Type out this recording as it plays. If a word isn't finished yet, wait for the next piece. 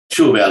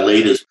Two of our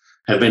leaders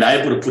have been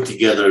able to put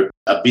together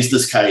a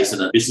business case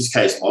and a business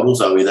case model,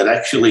 Zoe, that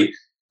actually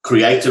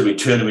creates a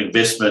return of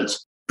investment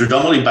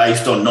predominantly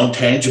based on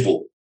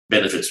non-tangible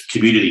benefits,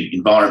 community,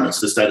 environment,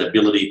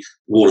 sustainability,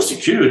 water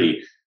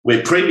security,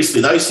 where previously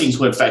those things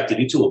weren't factored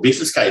into a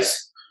business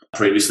case.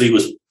 Previously it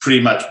was pretty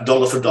much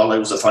dollar for dollar, it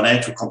was a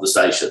financial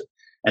conversation.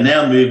 And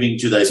now moving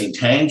to those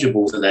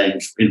intangibles and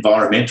that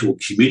environmental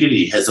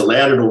community has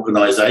allowed an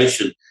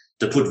organisation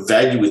to put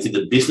value within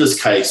the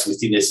business case,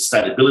 within their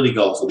sustainability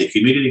goals or their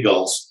community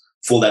goals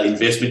for that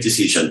investment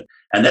decision.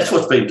 And that's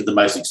what's been the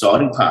most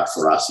exciting part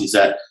for us, is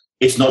that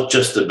it's not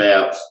just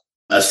about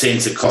a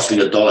sense of costing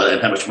a dollar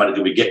and how much money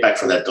do we get back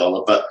for that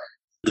dollar, but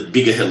the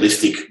bigger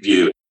holistic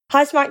view.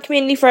 Hi, Smart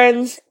Community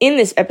friends. In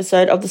this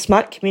episode of the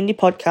Smart Community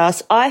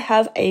Podcast, I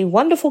have a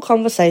wonderful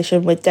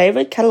conversation with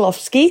David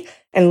Catalovski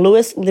and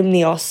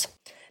Limnios.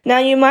 Now,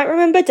 you might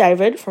remember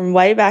David from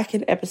way back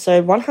in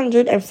episode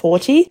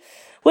 140,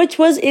 which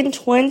was in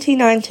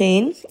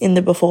 2019 in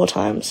the before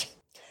times.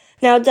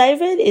 Now,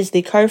 David is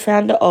the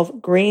co-founder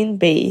of Green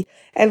Bee,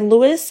 and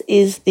Lewis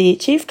is the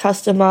Chief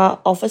Customer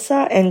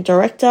Officer and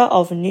Director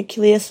of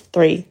Limnios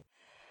 3.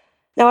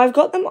 Now, I've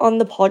got them on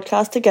the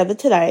podcast together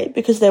today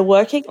because they're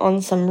working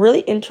on some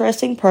really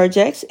interesting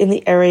projects in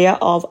the area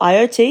of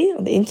IoT,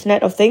 or the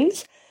Internet of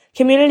Things,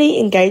 community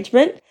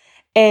engagement,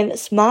 and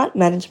smart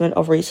management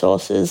of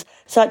resources,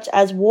 such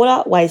as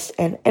water, waste,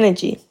 and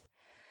energy.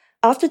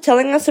 After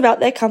telling us about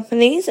their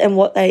companies and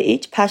what they're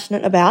each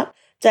passionate about,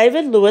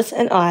 David, Lewis,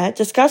 and I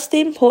discussed the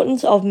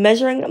importance of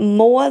measuring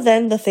more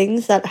than the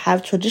things that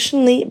have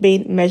traditionally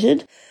been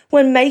measured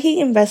when making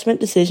investment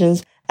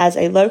decisions as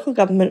a local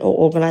government or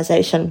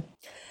organisation,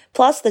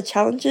 plus the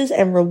challenges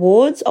and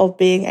rewards of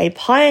being a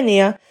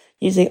pioneer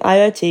using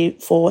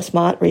IoT for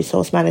smart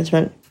resource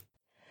management.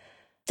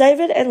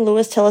 David and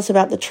Lewis tell us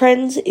about the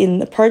trends in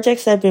the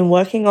projects they've been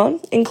working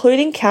on,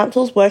 including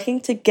councils working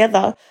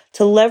together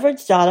to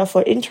leverage data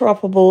for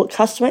interoperable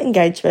customer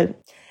engagement,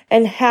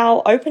 and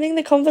how opening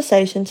the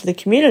conversation to the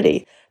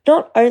community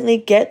not only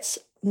gets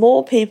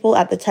more people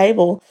at the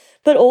table,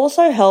 but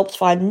also helps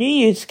find new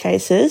use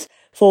cases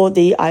for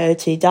the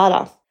IoT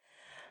data.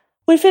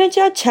 We finish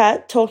our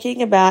chat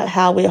talking about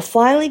how we are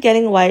finally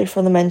getting away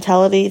from the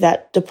mentality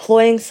that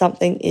deploying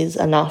something is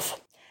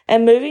enough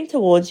and moving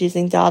towards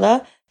using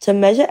data to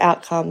measure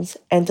outcomes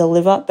and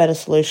deliver better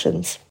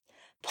solutions,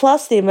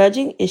 plus the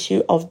emerging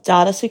issue of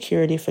data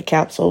security for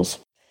councils.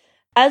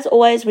 As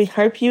always, we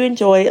hope you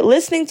enjoy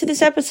listening to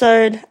this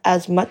episode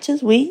as much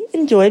as we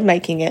enjoyed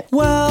making it.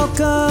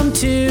 Welcome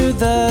to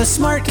the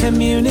smart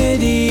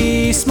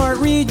community, smart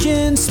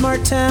regions,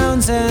 smart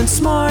towns, and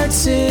smart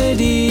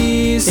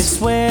cities. It's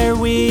where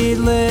we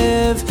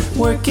live,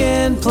 work,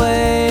 and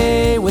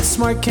play. With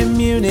smart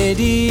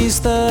communities,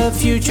 the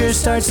future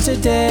starts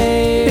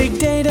today. Big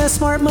data,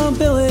 smart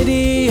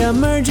mobility,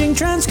 emerging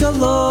trends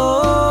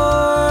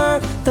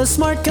galore. The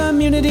Smart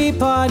Community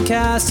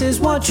Podcast is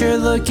what you're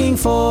looking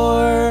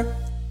for.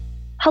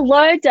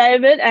 Hello,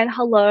 David, and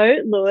hello,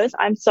 Lewis.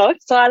 I'm so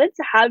excited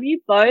to have you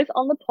both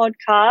on the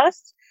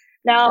podcast.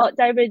 Now,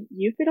 David,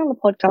 you've been on the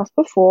podcast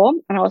before,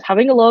 and I was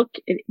having a look.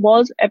 It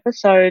was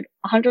episode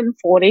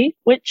 140,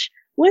 which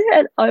we're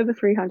at over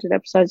 300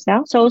 episodes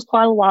now, so it was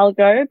quite a while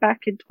ago,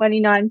 back in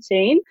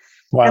 2019.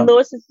 Wow. And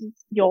Lewis, this is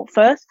your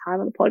first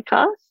time on the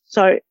podcast,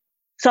 so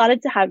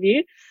excited to have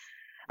you.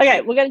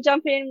 Okay, we're going to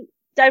jump in.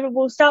 David,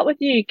 we'll start with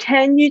you.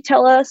 Can you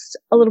tell us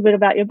a little bit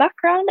about your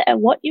background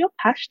and what you're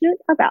passionate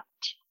about?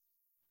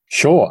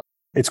 Sure.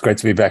 It's great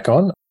to be back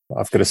on.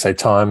 I've got to say,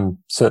 time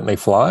certainly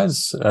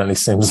flies. It only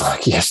seems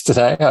like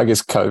yesterday. I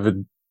guess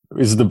COVID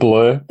is the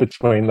blur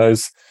between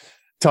those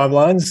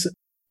timelines.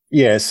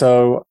 Yeah,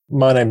 so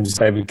my name is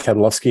David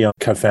Catalovski. I'm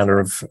co-founder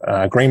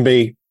of Green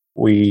Bee.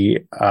 We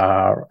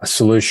are a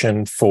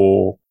solution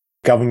for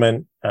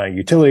government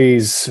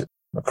utilities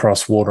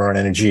across water and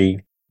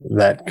energy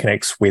that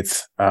connects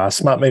with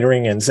smart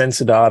metering and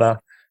sensor data,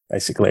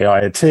 basically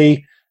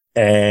IoT,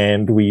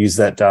 and we use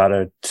that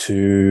data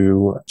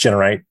to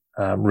generate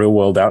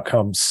real-world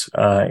outcomes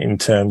in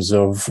terms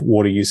of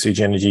water usage,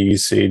 energy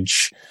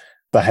usage,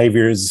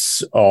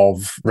 behaviours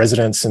of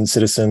residents and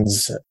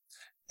citizens,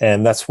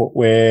 and that's what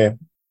we're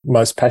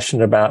most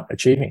passionate about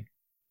achieving.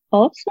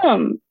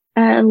 Awesome.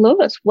 And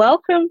Lewis,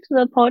 welcome to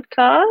the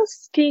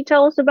podcast. Can you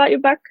tell us about your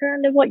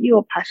background and what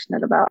you're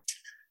passionate about?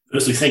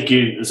 Firstly, thank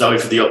you, Zoe,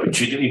 for the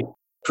opportunity.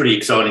 Pretty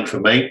exciting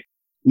for me.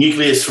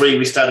 Limnios 3,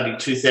 we started in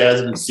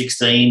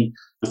 2016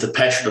 with the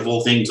passion of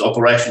all things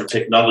operational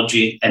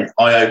technology and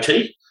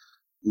IoT.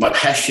 My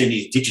passion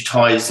is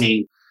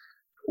digitising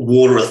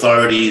water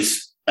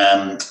authorities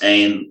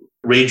and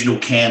regional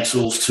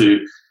councils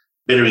to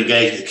better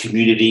engage with the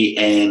community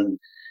and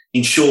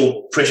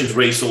ensure precious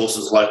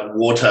resources like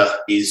water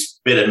is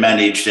better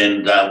managed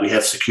and we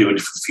have security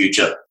for the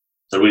future.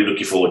 So really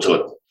looking forward to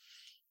it.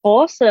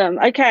 Awesome.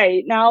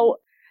 Okay, now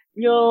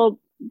you're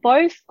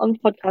both on the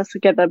podcast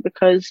together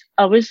because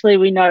obviously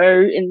we know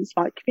in the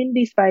smart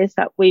community space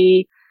that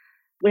we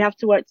have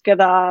to work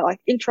together, like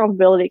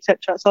interoperability,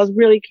 etc. So I was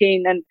really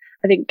keen, and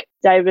I think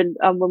David,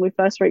 when we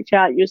first reached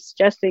out, you were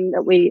suggesting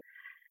that we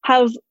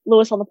have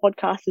Lewis on the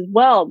podcast as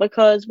well,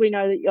 because we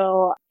know that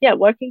you're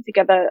working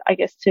together, I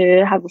guess,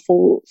 to have a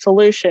full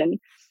solution.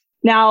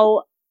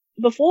 Now,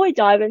 before we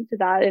dive into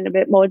that in a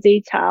bit more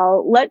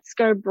detail, let's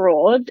go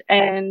broad.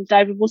 And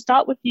David, we'll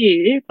start with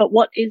you. But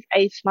what is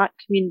a smart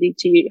community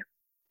to you?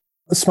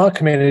 The smart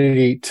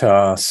community to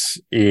us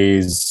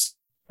is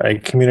a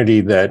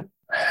community that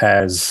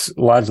has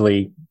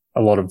largely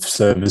a lot of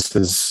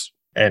services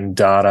and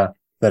data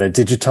that are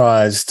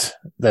digitized,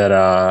 that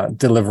are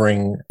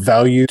delivering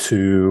value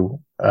to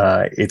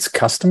its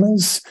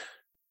customers.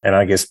 And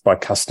I guess by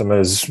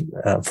customers,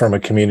 from a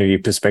community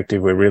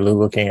perspective, we're really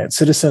looking at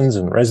citizens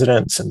and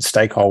residents and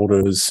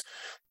stakeholders.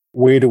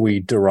 Where do we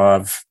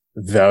derive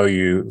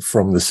value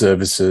from the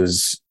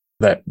services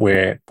that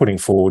we're putting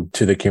forward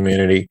to the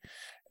community?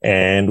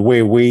 And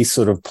where we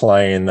sort of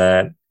play in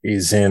that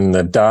is in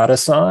the data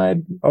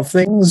side of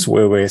things,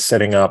 where we're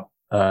setting up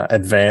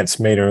advanced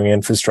metering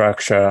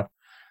infrastructure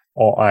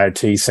or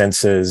IoT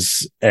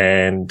sensors,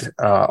 and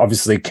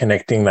obviously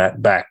connecting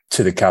that back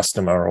to the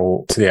customer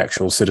or to the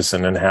actual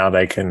citizen, and how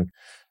they can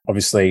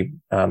obviously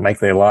make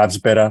their lives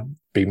better,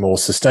 be more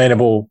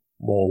sustainable,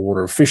 more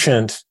water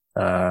efficient,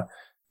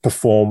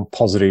 perform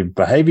positive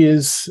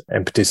behaviors,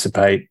 and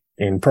participate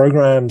in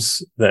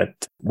programs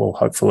that will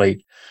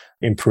hopefully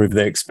improve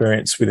their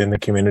experience within the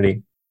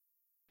community.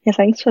 Yeah,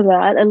 thanks for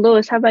that. And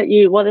Lewis, how about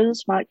you? What is a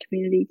smart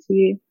community to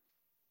you?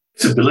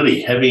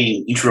 Flexibility,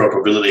 having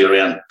interoperability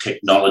around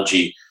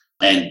technology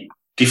and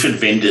different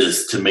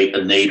vendors to meet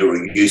a need or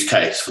a use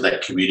case for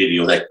that community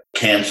or that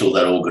council,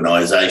 that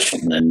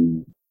organisation.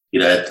 And,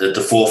 at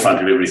the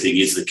forefront of everything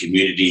is the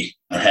community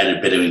and how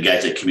to better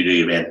engage that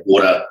community around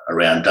water,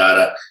 around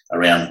data,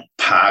 around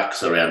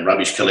parks, around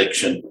rubbish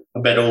collection,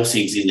 about all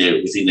things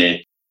within there,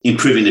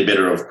 improving the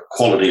better of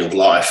quality of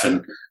life.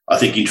 And I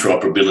think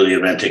interoperability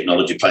around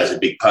technology plays a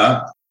big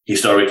part.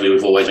 Historically,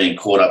 we've always been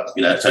caught up,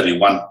 it's only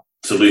one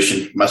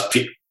solution must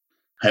fit.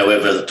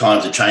 However, the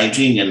times are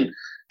changing, and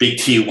big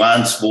tier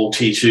ones, small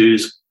tier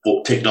twos,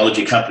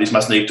 technology companies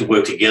must need to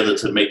work together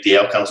to meet the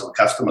outcomes of the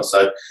customer.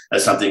 So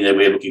that's something that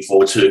we're looking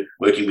forward to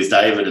working with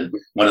David. And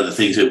one of the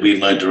things that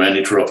we learned around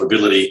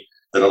interoperability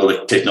that a lot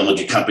of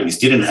technology companies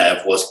didn't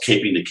have was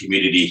keeping the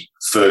community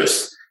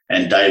first.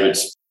 And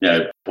David's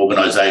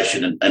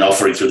organisation and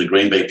offering through the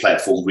Green Bee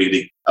platform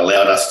really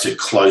allowed us to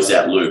close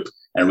that loop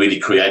and really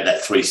create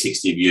that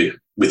 360 view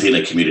within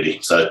a community.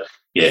 So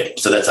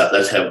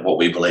that's what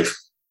we believe.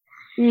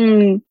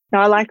 No,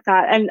 I like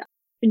that. And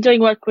been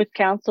doing work with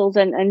councils,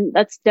 and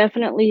that's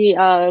definitely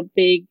a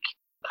big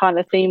kind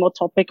of theme or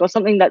topic, or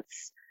something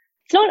it's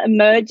not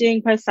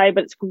emerging per se,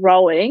 but it's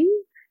growing.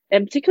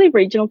 And particularly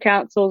regional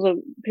councils or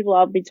people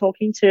I've been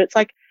talking to, it's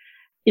like,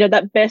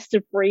 that best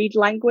of breed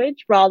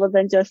language rather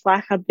than just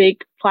like a big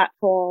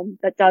platform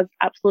that does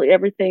absolutely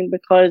everything,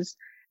 because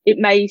it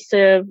may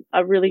serve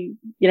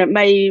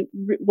may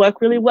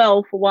work really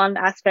well for one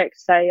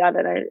aspect, say, I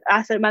don't know,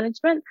 asset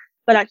management,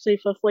 but actually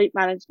for fleet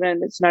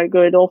management, it's no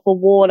good. Or for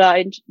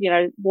water,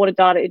 water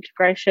data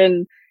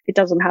integration, it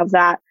doesn't have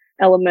that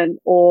element,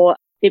 or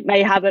it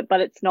may have it, but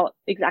it's not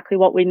exactly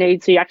what we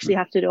need. So you actually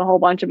have to do a whole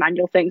bunch of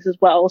manual things as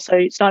well. So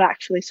it's not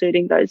actually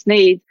suiting those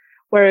needs.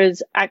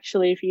 Whereas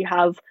actually, if you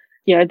have,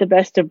 the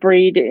best of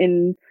breed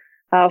in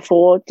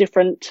for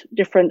different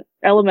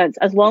elements,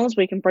 as long as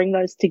we can bring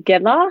those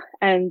together,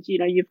 and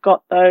you've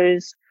got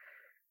those,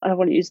 I don't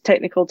want to use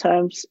technical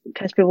terms in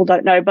case people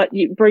don't know, but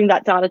you bring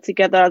that data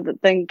together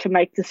that then can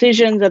make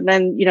decisions, and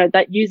then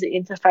that user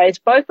interface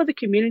both for the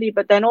community,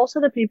 but then also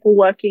the people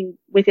working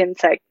within,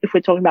 say, if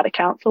we're talking about a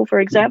council, for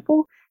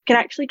example, can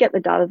actually get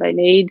the data they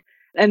need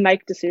and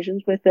make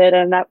decisions with it.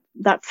 And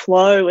that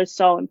flow is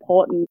so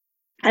important.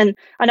 And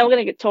I know we're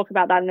going to talk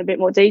about that in a bit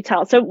more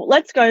detail. So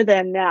let's go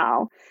there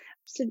now.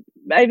 So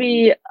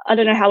maybe, I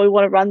don't know how we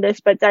want to run this,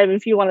 but David,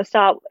 if you want to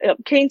start,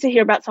 keen to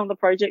hear about some of the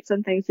projects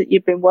and things that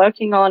you've been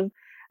working on.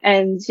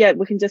 And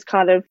we can just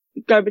kind of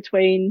go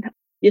between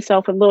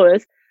yourself and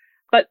Lewis.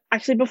 But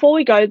actually, before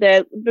we go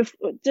there,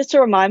 just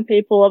to remind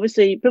people,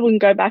 obviously people can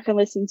go back and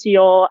listen to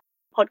your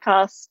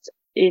podcast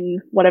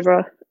in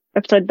whatever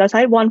episode did I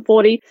say,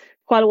 140,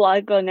 quite a while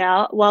ago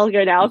now.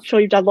 I'm sure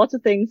you've done lots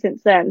of things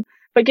since then.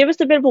 But give us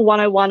a bit of a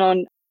 101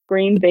 on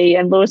Green Bee,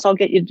 and Lewis, I'll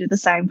get you to do the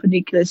same for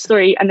Nucleus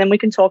 3, and then we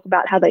can talk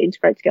about how they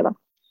integrate together.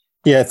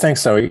 Yeah,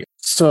 thanks, Zoe.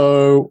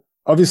 So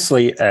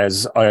obviously,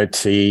 as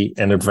IoT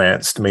and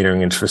advanced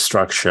metering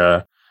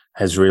infrastructure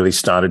has really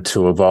started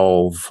to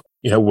evolve,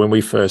 when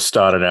we first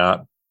started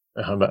out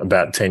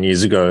about 10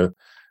 years ago,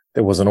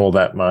 there wasn't all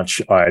that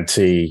much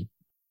IoT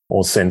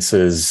or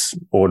sensors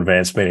or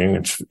advanced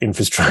metering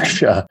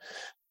infrastructure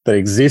that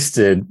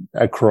existed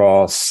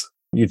across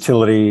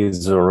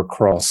utilities or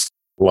across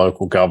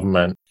local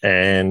government.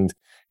 And,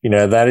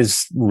 that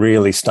has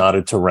really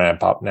started to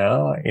ramp up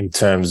now in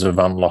terms of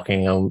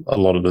unlocking a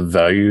lot of the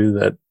value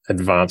that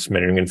advanced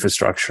metering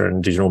infrastructure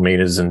and digital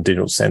meters and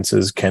digital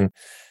sensors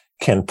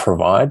can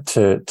provide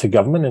to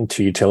government and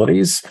to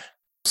utilities.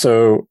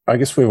 So I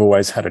guess we've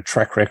always had a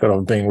track record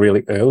of being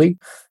really early,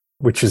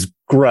 which is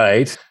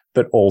great.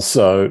 but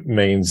also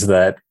means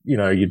that,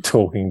 you're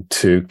talking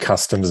to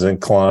customers and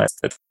clients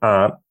that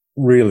aren't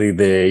really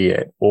there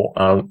yet or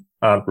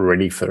aren't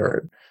ready for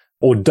it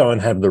or don't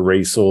have the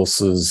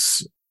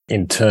resources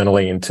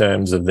internally in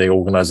terms of the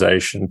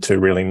organization to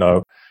really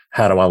know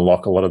how to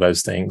unlock a lot of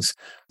those things.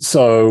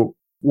 So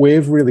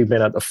we've really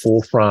been at the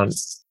forefront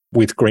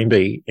with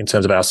Greenbee in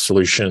terms of our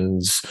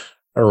solutions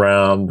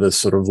around the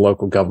sort of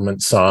local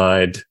government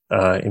side,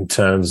 in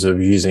terms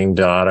of using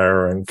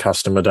data and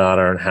customer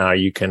data and how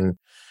you can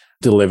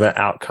deliver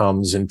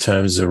outcomes in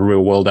terms of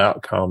real world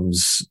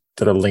outcomes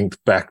that are linked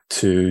back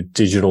to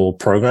digital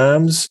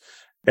programs,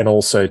 and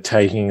also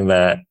taking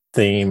that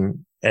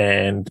theme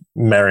and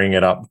marrying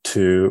it up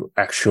to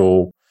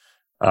actual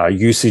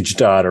usage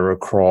data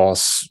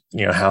across,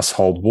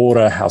 household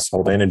water,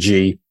 household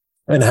energy,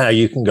 and how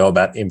you can go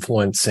about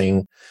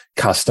influencing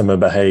customer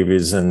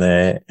behaviors and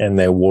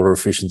their water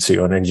efficiency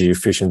or energy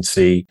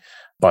efficiency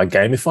by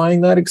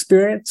gamifying that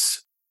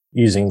experience,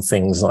 using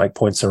things like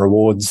points and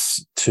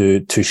rewards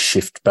to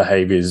shift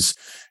behaviors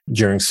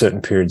during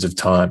certain periods of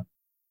time.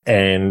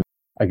 And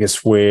I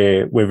guess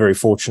we're very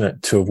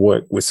fortunate to have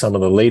worked with some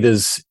of the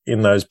leaders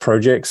in those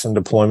projects and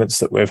deployments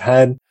that we've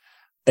had.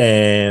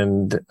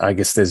 And I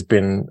guess there's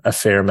been a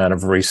fair amount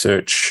of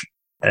research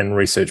and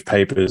research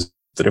papers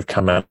that have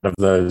come out of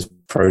those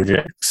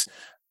projects.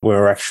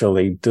 We're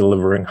actually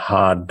delivering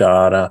hard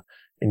data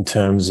in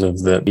terms of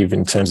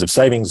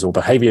savings or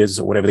behaviors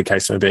or whatever the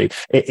case may be.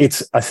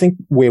 I think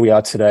where we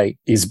are today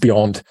is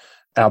beyond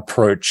our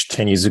approach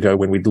 10 years ago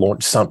when we'd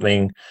launch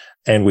something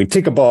and we'd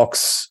tick a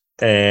box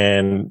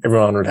and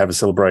everyone would have a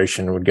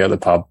celebration and would go to the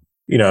pub.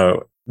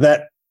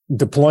 That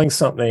deploying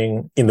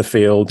something in the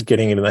field,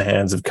 getting it in the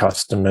hands of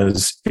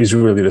customers is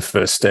really the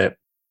first step.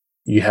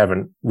 You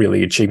haven't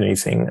really achieved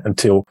anything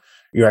until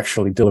you're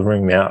actually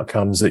delivering the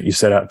outcomes that you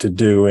set out to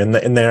do, and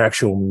they're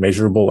actual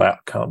measurable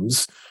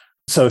outcomes.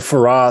 So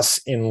for us,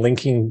 in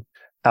linking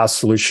our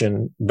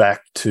solution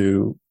back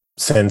to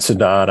sensor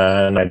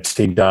data and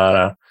IT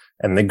data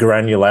and the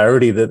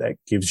granularity that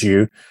gives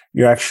you,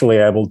 you're actually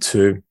able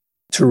to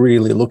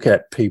really look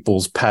at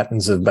people's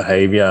patterns of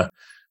behavior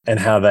and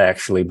how they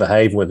actually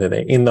behave, whether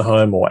they're in the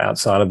home or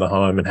outside of the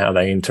home, and how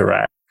they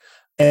interact.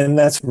 And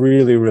that's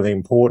really, really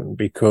important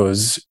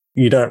because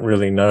you don't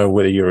really know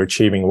whether you're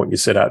achieving what you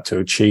set out to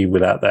achieve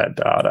without that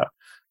data.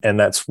 And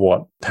that's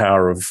what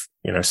power of,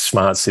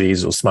 smart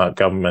cities or smart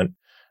government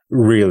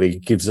really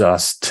gives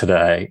us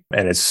today.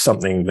 And it's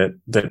something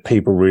that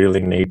people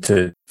really need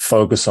to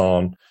focus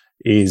on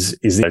is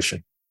the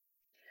ocean.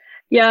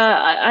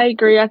 Yeah, I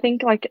agree. I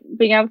think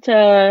being able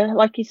to,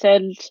 like you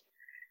said,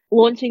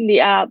 launching the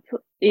app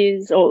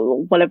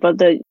or whatever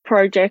the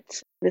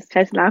project, in this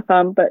case an app,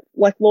 but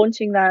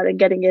launching that and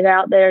getting it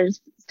out there is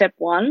step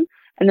one.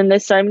 And then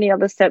there's so many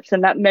other steps,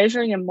 and that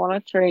measuring and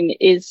monitoring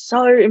is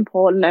so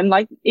important. And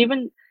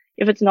even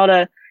if it's not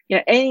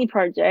any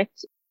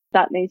project,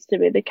 that needs to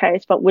be the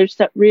case. But we've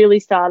really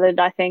started,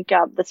 I think,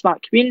 the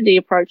smart community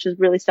approach has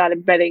really started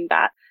embedding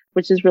that,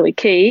 which is really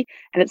key.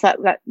 And it's that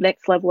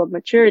next level of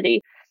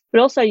maturity. But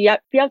also, you have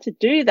to be able to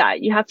do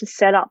that. You have to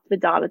set up the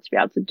data to be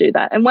able to do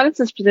that. And when it's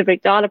a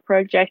specific data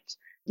project,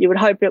 you would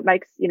hope it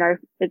makes,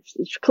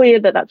 it's clear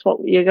that that's what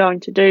you're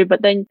going to do.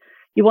 But then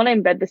you want to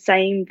embed the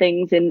same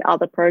things in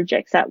other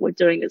projects that we're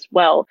doing as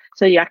well.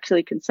 So you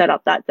actually can set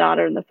up that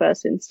data in the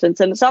first instance.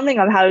 And it's something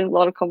I'm having a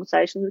lot of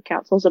conversations with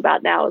councils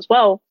about now as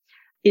well,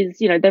 is,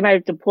 they may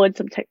have deployed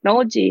some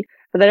technology,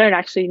 but they don't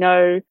actually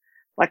know,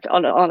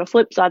 on a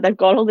flip side, they've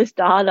got all this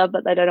data,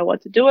 but they don't know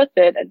what to do with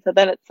it. And so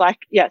then it's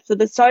so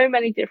there's so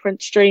many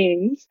different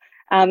streams.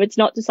 It's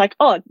not just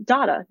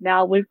data.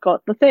 Now we've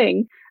got the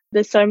thing.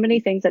 There's so many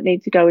things that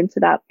need to go into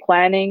that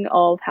planning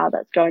of how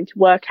that's going to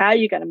work, how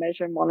you're going to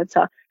measure and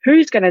monitor,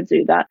 who's going to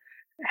do that,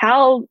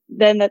 how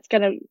then that's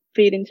going to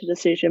feed into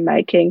decision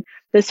making.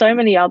 There's so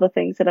many other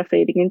things that are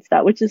feeding into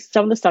that, which is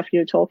some of the stuff you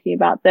were talking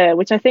about there,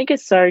 which I think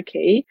is so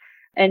key.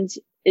 And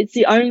it's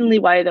the only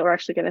way that we're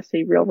actually going to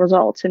see real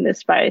results in this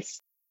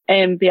space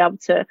and be able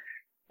to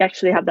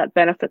actually have that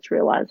benefits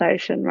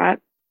realization, right?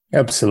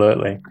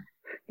 Absolutely.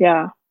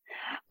 Yeah.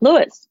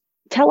 Lewis,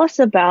 tell us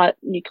about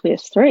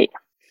Nucleus 3.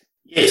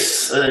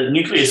 Yes,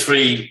 Nucleus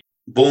 3,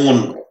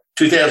 born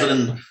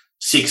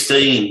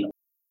 2016,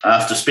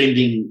 after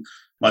spending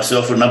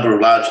myself a number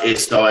of large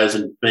SIs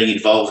and being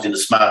involved in the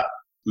smart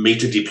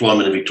meter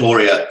deployment in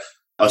Victoria.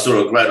 I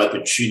saw a great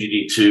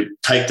opportunity to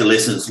take the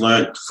lessons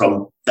learned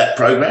from that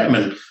program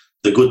and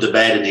the good, the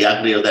bad and the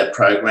ugly of that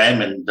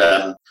program, and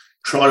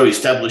try to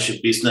establish a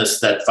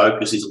business that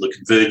focuses on the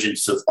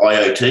convergence of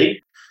IoT.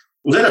 It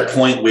was at a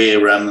point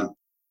where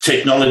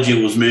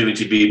technology was moving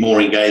to be more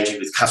engaging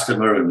with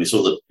customer, and we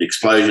saw the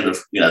explosion of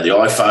the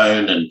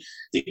iPhone and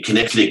the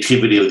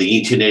connectivity of the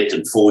internet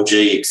and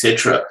 4G,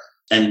 etc.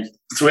 And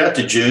throughout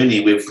the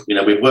journey, we've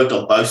worked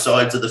on both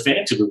sides of the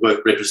fence. We've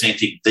worked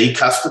representing the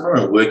customer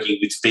and working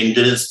with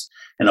vendors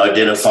and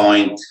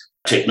identifying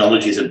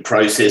technologies and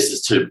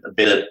processes to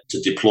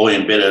deploy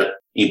and better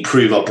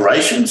improve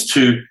operations,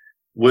 to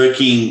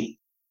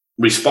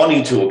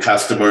responding to a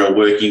customer and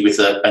working with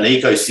an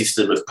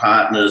ecosystem of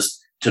partners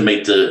to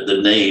meet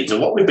the needs.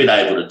 And what we've been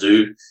able to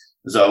do,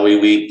 Zoe,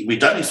 we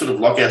don't sort of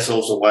lock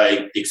ourselves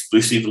away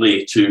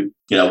exclusively to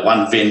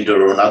one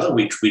vendor or another.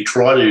 We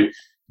try to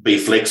be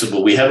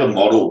flexible. We have a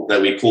model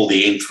that we call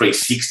the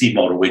N360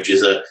 model, which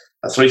is a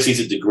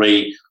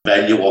 360-degree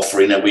value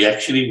offering, and we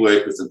actually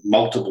work with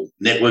multiple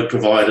network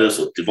providers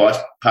or device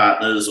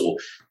partners or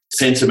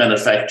sensor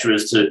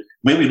manufacturers to,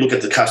 when we look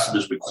at the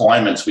customer's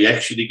requirements, we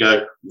actually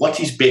go, what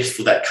is best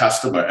for that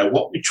customer? And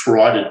what we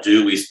try to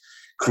do is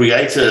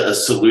create a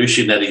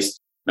solution that is,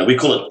 now we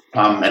call it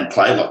plug and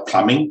play, like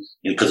plumbing,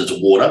 because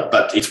it's water,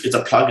 but it's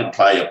a plug and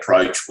play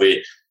approach where,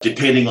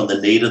 depending on the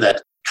need of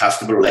that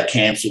customer or that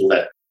council or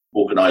that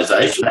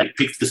organisation, they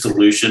pick the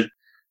solution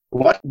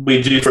like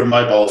we do for a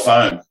mobile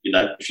phone.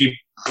 If you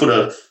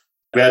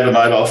grab a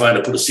mobile phone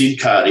and put a SIM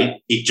card in,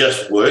 it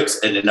just works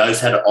and it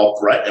knows how to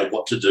operate and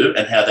what to do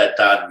and how that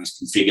data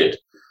is configured.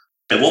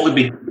 And what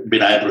we've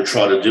been able to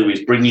try to do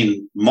is bring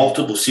in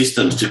multiple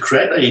systems to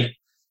create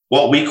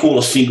what we call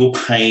a single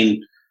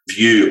pane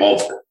view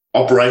of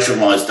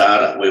operationalised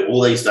data, where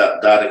all these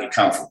data can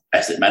come from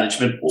asset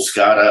management or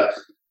SCADA,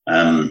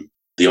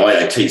 the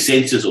IoT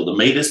sensors or the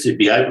meters, to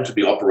be able to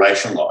be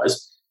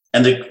operationalised.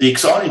 And the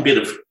exciting bit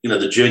of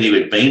the journey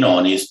we've been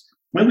on is,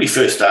 when we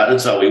first started,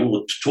 Zoe, we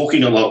were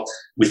talking a lot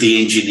with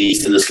the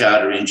engineers and the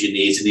SCADA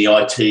engineers and the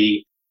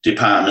IT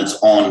departments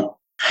on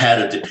how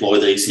to deploy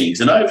these things.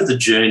 And over the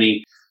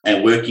journey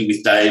and working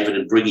with David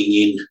and bringing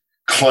in,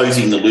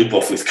 closing the loop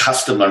off with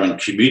customer and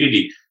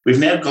community, we've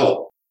now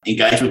got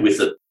engagement with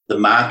the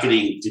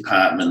marketing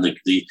department,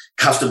 the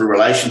customer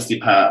relations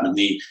department,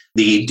 the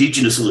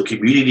Indigenous or the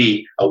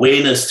community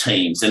awareness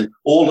teams. And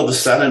all of a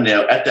sudden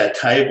now at that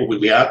table,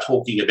 when we are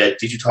talking about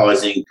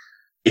digitising,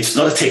 it's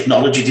not a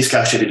technology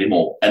discussion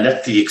anymore. And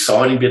that's the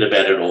exciting bit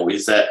about it all,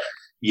 is that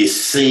you're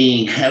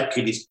seeing how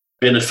can this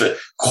benefit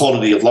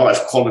quality of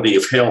life, quality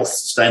of health,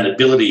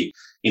 sustainability,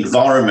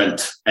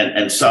 environment,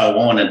 and so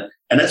on. And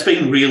that's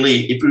been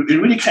really, it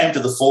really came to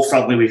the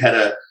forefront when we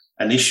had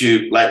an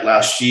issue late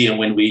last year,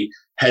 when we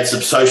had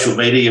some social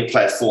media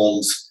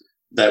platforms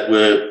that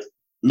were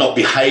not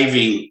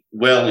behaving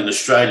well in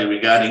Australia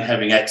regarding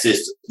having access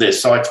to their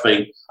sites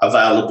being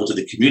available to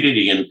the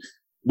community. And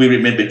we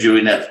remember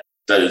during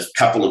those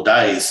couple of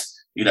days,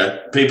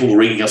 people were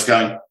ringing us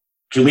going,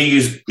 can we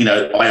use,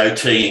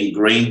 IoT and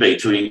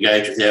Greenbee to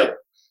engage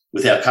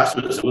with our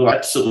customers? And we were like,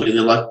 absolutely.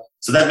 They're like,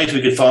 so that means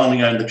we could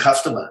finally own the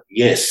customer.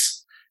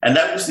 Yes. And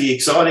that was the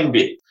exciting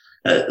bit,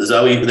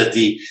 Zoe, that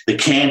the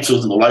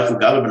councils and the local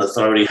government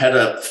authority had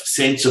a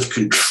sense of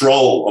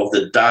control of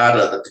the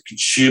data that the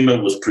consumer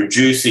was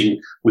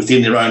producing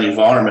within their own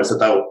environments, that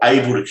they were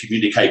able to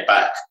communicate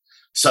back.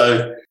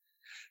 So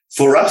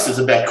for us, it's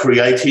about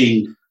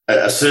creating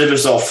a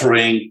service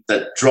offering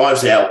that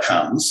drives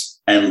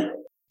outcomes and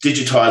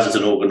digitises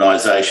an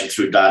organisation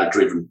through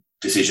data-driven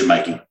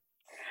decision-making.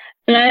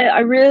 And I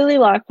really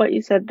like what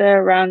you said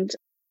there around,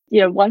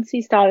 once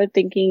you started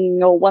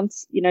thinking, or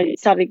once, you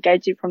started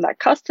engaging from that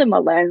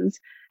customer lens,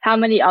 how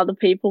many other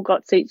people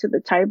got seats at the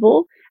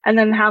table, and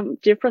then how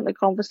different the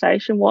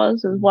conversation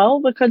was as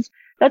well, because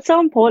that's so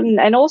important.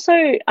 And also,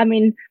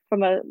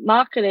 from a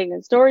marketing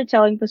and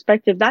storytelling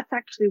perspective, that's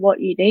actually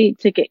what you need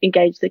to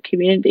engage the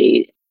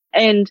community.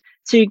 And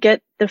to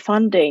get the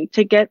funding,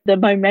 to get the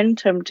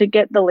momentum, to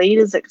get the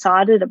leaders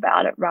excited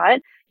about it,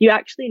 right? You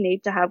actually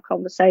need to have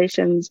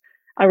conversations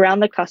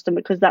around the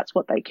customer, because that's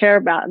what they care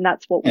about. And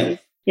that's what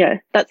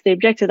that's the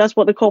objective. That's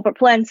what the corporate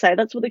plans say.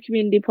 That's what the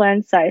community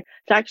plans say.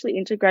 So actually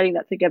integrating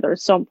that together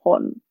is so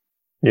important.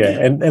 Yeah.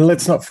 And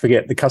let's not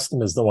forget, the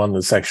customer's the one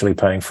that's actually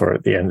paying for it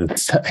at the end of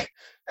the day.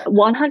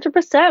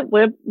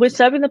 100%. We're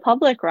serving the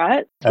public,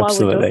 right? That's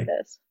absolutely. Why we're doing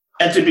this.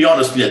 And to be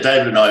honest,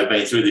 David and I have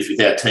been through this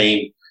with our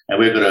team, and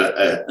we've got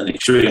an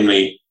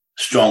extremely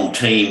strong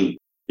team.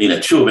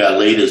 Two of our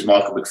leaders,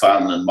 Michael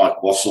McFarlane and Mike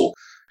Wassell,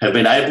 have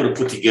been able to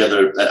put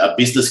together a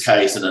business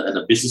case and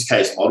a business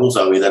case model,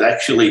 Zoe, that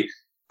actually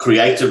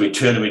creates a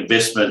return of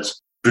investment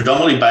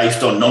predominantly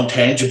based on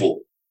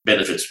non-tangible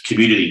benefits: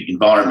 community,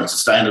 environment,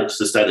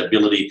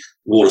 sustainability,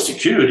 water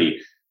security,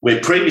 where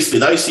previously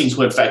those things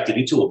weren't factored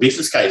into a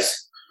business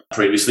case.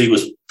 Previously it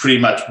was pretty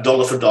much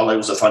dollar for dollar. It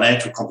was a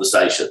financial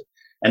conversation.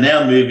 And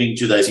now moving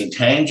to those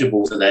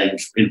intangibles and that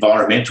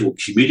environmental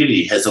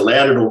community has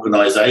allowed an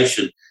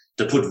organisation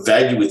to put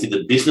value within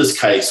the business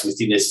case,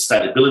 within their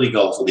sustainability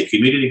goals or their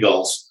community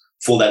goals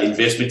for that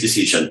investment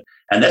decision.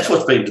 And that's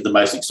what's been the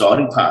most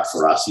exciting part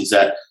for us, is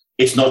that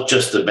it's not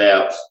just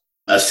about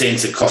a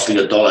sense of costing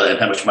 $1 and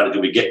how much money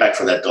do we get back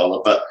for that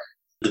dollar, but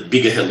the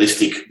bigger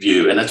holistic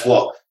view. And that's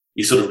what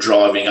is sort of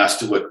driving us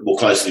to work more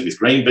closely with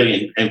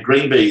Greenbee. And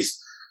Greenbee's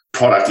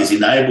product has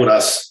enabled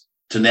us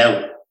to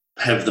now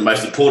have the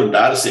most important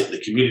data set in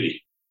the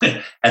community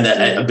and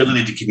that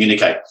ability to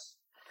communicate.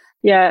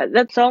 Yeah,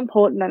 that's so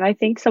important. And I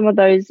think some of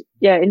those,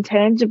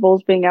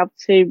 intangibles, being able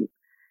to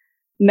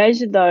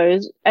measure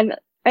those. And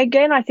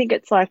again, I think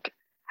it's like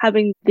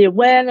having the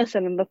awareness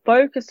and the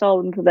focus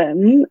on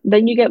them,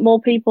 then you get more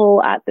people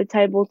at the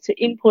table to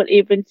input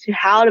even to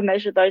how to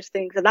measure those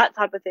things and that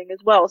type of thing as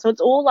well. So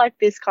it's all like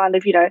this kind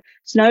of,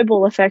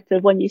 snowball effect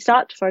of when you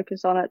start to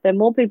focus on it, then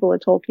more people are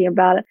talking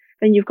about it.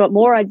 Then you've got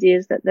more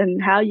ideas that then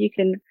how you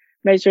can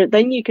measure it.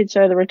 Then you can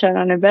show the return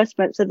on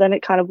investment. So then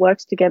it kind of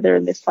works together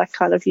in this like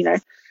kind of,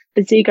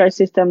 this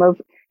ecosystem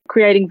of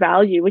creating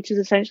value, which is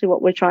essentially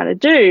what we're trying to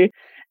do.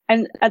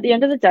 And at the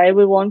end of the day,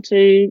 we want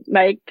to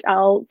make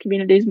our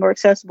communities more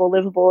accessible,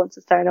 livable and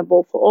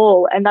sustainable for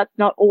all. And that's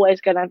not always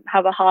going to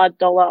have a hard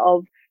dollar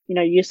of,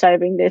 you're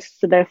saving this,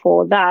 so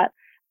therefore that.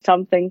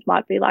 Some things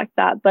might be like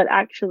that, but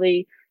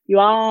actually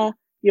you're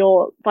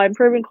by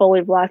improving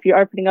quality of life, you're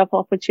opening up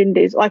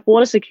opportunities. Like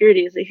water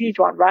security is a huge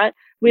one, right?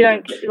 We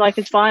don't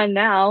it's fine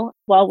now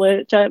while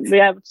we're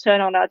able to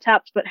turn on our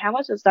taps, but how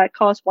much does that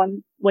cost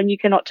when you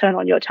cannot turn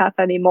on your tap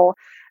anymore?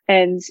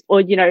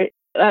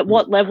 At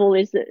what level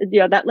is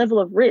it, that level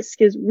of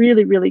risk is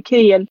really, really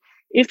key. And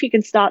if you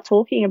can start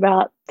talking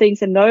about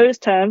things in those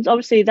terms,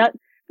 obviously that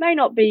may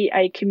not be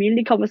a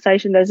community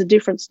conversation. There's a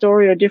different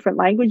story or different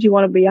language you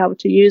want to be able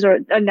to use, or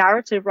a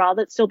narrative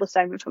rather. It's still the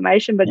same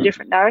information, but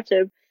different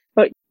narrative.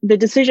 But the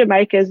decision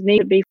makers need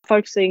to be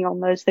focusing on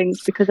those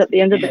things, because at the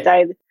end of the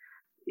day,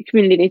 the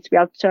community needs to be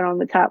able to turn on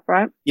the tap,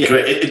 right? Yeah,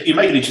 correct. You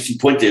make an interesting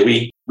point there.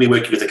 We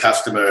work with a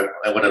customer,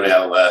 one of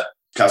our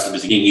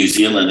customers in New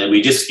Zealand, and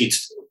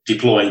it's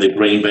deploying the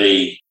Green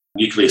Bee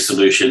nuclear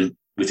solution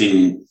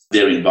within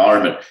their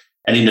environment.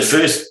 And in the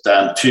first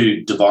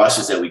 2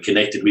 devices that we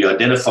connected, we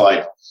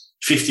identified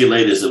 50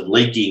 litres of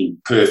leaking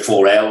per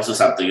 4 hours or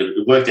something.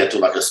 It worked out to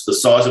like the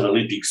size of an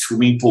Olympic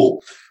swimming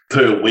pool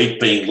per week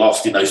being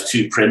lost in those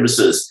 2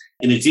 premises.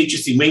 And it's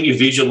interesting when you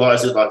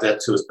visualise it like that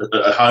to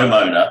a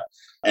homeowner,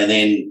 and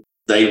then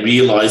they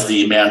realise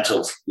the amount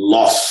of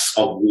loss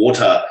of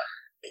water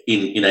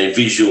in a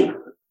visual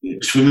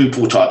swimming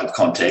pool type of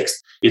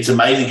context. It's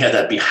amazing how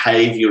that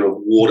behaviour of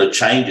water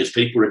changes.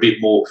 People are a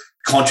bit more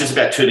conscious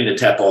about turning the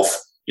tap off,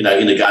 in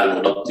the garden,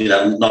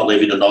 or not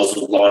leaving the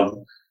nozzle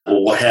on,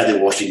 or how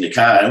they're washing the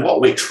car. And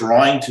what we're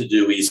trying to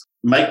do is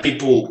make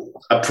people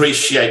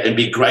appreciate and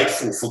be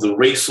grateful for the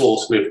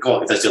resource we've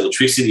got, if that's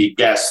electricity,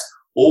 gas,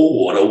 or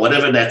water,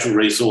 whatever natural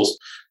resource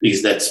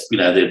is that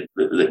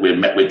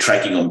we're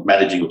tracking or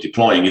managing or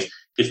deploying.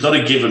 It's not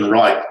a given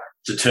right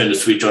to turn the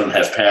switch on and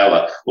have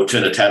power, or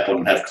turn the tap on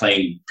and have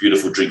clean,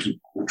 beautiful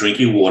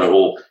drinking water,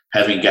 or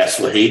having gas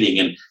for heating.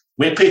 And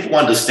when people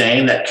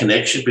understand that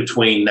connection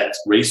between that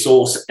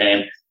resource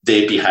and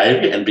their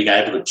behaviour and being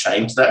able to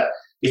change that,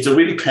 it's a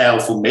really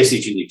powerful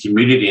message in the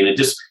community, and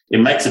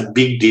it makes a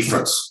big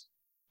difference.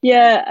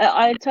 Yeah,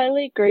 I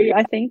totally agree.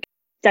 I think,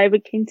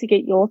 David, keen to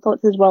get your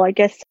thoughts as well, I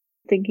guess,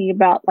 thinking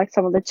about like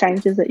some of the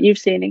changes that you've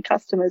seen in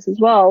customers as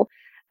well.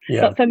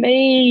 Yeah. But for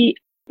me,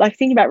 like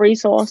thinking about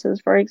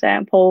resources, for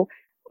example,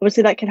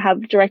 obviously that can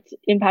have direct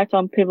impact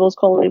on people's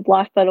quality of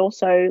life, but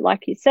also,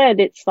 like you said,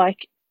 it's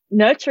like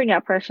nurturing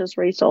our precious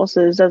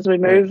resources as we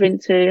move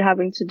into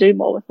having to do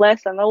more with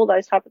less and all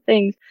those type of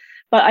things.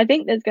 But I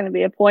think there's going to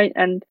be a point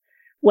and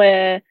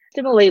where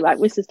similarly, like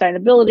with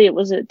sustainability, it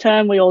was a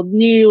term we all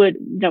knew, it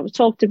was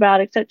talked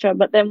about, etc.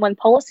 But then when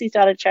policy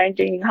started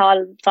changing hard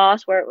and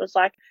fast, where it was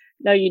like,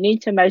 no, you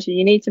need to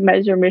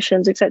measure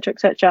emissions,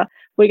 etc.,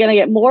 we're going to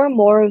get more and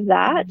more of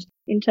that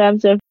in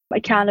terms of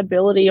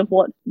accountability of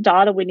what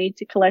data we need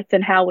to collect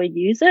and how we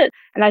use it.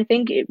 And I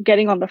think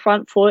getting on the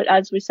front foot,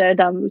 as we said,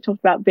 we talked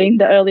about being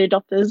the early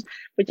adopters,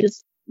 which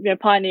is,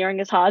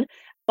 pioneering is hard.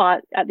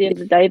 But at the end of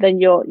the day,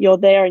 then you're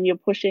there and you're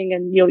pushing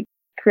and you're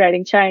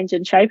creating change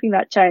and shaping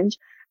that change.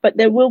 But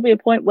there will be a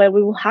point where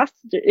we will have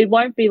to do it.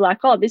 Won't be like,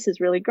 oh, this is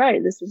really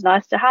great. This is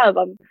nice to have.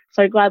 I'm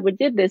so glad we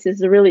did this. This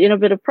is a really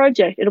innovative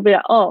project. It'll be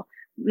like, oh,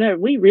 no,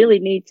 we really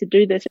need to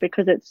do this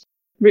because it's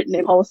written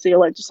in policy or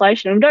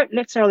legislation. And we don't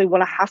necessarily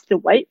want to have to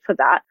wait for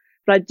that.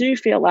 But I do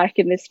feel like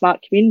in this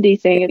smart community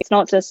thing, it's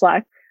not just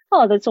like,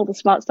 oh, that's all the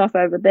smart stuff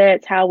over there.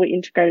 It's how we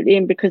integrate it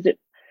in, because it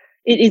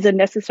is a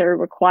necessary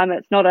requirement.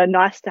 It's not a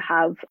nice to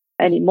have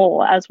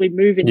anymore as we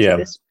move into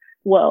this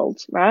world,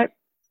 right?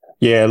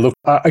 Yeah, look,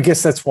 I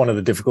guess that's one of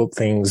the difficult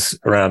things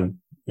around,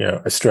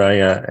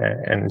 Australia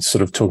and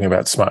sort of talking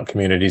about smart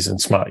communities and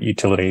smart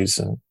utilities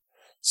and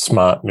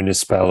smart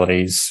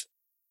municipalities,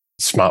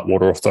 smart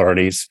water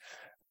authorities.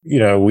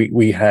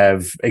 We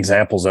have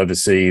examples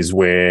overseas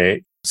where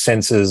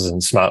sensors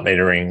and smart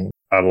metering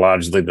are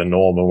largely the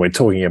norm. And we're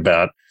talking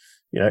about,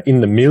 in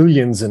the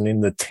millions and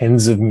in the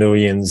tens of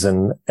millions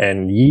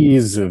and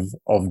years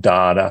of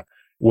data,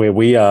 where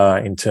we are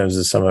in terms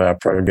of some of our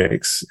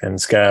projects and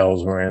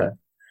scales. We're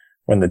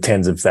in the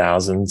tens of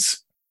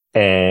thousands.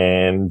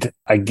 And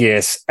I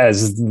guess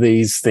as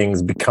these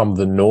things become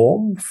the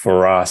norm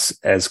for us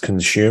as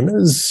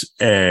consumers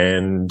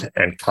and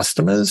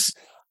customers,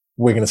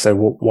 we're going to say,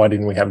 well, why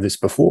didn't we have this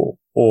before?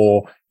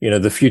 Or,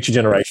 the future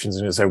generations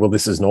are going to say, well,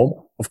 this is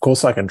normal. Of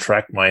course, I can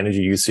track my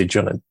energy usage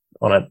on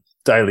a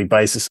daily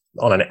basis,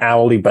 on an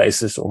hourly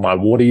basis, or my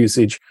water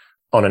usage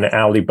on an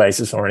hourly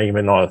basis, or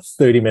even on a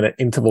 30-minute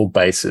interval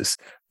basis.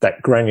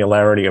 That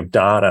granularity of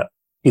data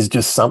is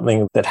just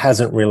something that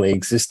hasn't really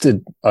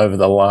existed over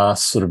the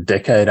last sort of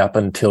decade up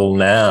until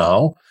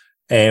now.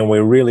 And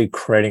we're really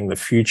creating the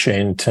future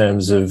in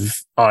terms of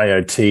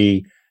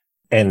IoT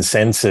and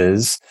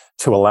sensors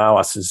to allow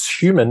us as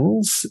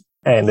humans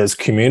and as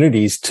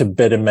communities to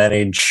better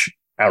manage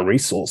our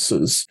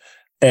resources.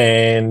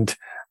 And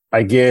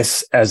I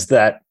guess as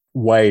that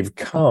wave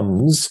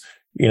comes,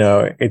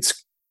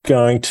 it's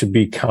going to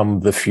become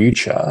the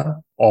future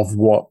of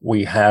what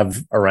we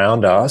have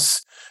around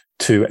us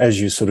to, as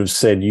you sort of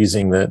said,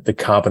 using the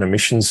carbon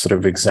emissions sort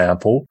of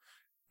example,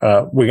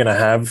 we're going to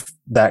have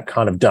that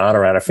kind of data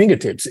at our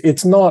fingertips.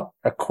 It's not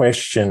a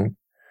question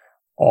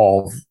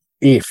of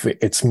if,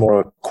 it's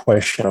more a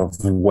question of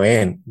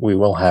when we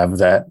will have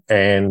that.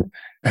 And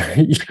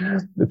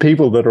the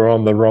people that are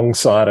on the wrong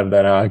side of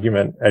that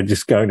argument are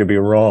just going to be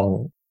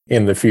wrong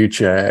in the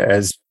future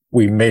as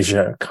we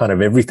measure kind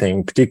of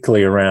everything,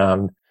 particularly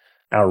around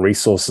our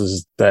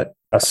resources that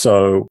are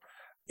so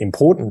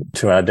important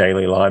to our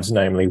daily lives,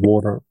 namely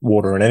water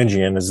and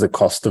energy. And as the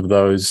cost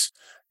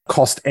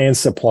and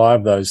supply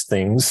of those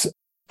things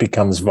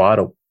becomes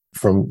vital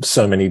from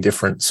so many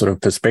different sort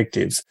of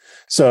perspectives.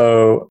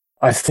 So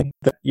I think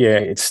that,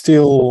 it's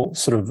still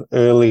sort of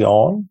early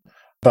on,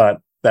 but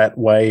that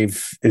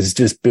wave is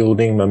just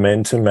building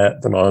momentum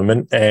at the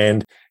moment.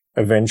 And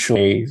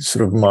eventually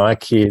sort of my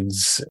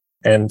kids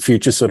and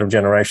future sort of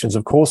generations,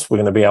 of course, we're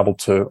going to be able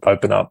to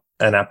open up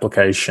an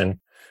application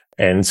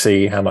and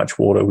see how much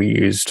water we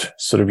used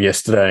sort of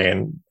yesterday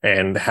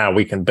and how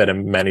we can better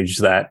manage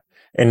that.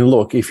 And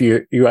look, if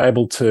you're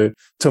able to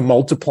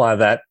multiply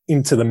that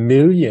into the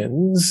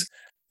millions,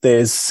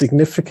 there's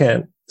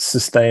significant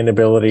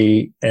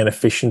sustainability and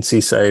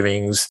efficiency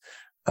savings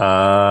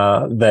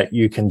that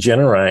you can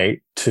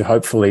generate to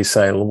hopefully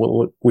say,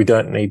 well, we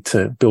don't need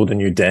to build a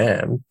new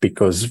dam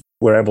because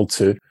we're able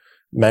to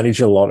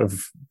manage a lot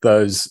of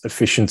those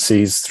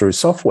efficiencies through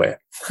software.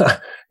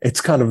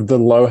 It's kind of the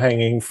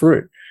low-hanging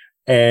fruit.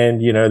 And,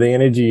 the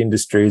energy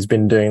industry has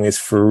been doing this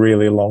for a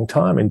really long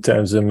time in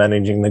terms of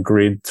managing the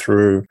grid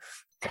through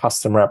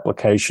customer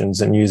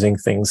applications and using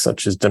things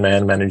such as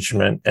demand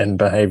management and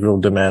behavioral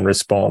demand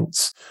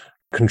response,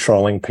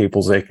 controlling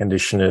people's air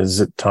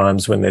conditioners at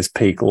times when there's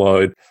peak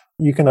load.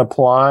 You can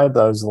apply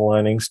those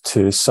learnings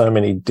to so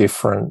many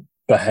different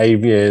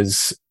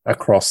behaviors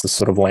across the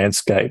sort of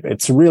landscape.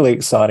 It's a really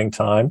exciting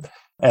time.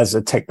 As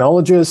a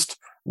technologist,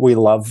 we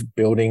love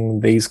building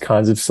these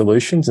kinds of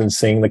solutions and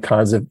seeing the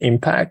kinds of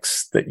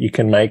impacts that you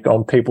can make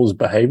on people's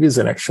behaviors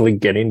and actually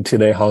get into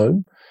their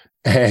home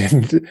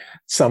and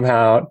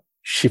somehow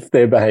shift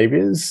their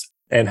behaviors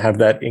and have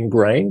that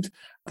ingrained.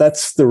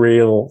 That's the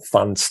real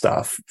fun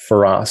stuff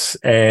for us.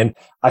 And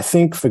I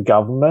think for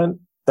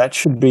government, that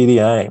should be the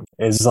aim,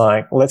 is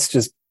like, let's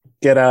just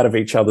get out of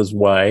each other's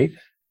way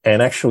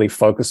and actually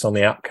focus on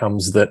the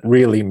outcomes that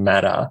really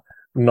matter,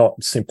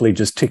 not simply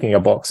just ticking a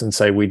box and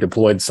say we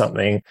deployed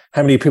something.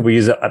 How many people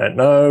use it? I don't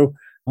know.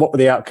 What were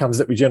the outcomes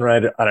that we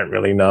generated? I don't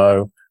really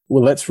know.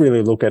 Well, let's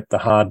really look at the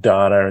hard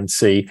data and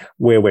see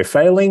where we're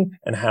failing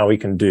and how we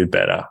can do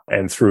better.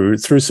 And through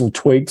some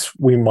tweaks,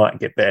 we might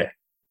get there.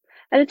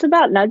 And it's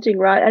about nudging,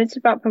 right? And it's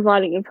about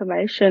providing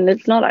information.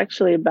 It's not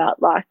actually about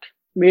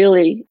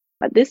really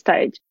at this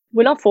stage,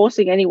 we're not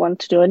forcing anyone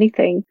to do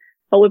anything,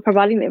 but we're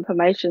providing the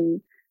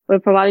information. We're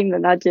providing the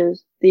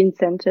nudges, the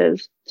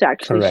incentives to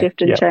actually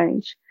shift and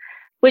change,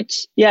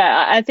 which,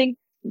 I think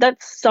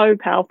that's so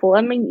powerful.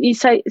 I mean, you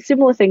say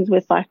similar things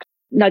with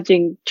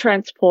nudging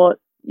transport,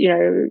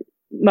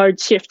 mode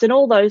shift and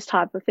all those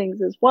type of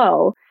things as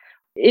well.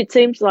 It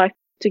seems like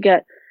to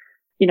get,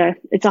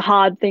 it's a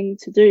hard thing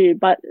to do,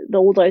 but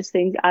all those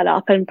things add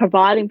up, and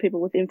providing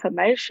people with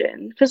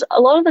information, because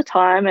a lot of the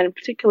time, and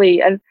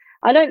particularly, and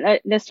I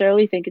don't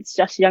necessarily think it's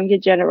just younger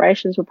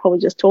generations, we're probably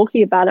just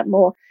talking about it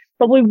more,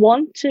 but we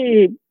want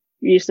to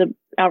use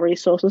our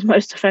resources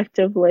most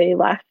effectively.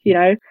 I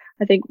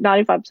think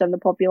 95% of the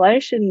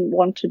population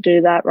want to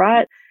do that,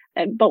 right?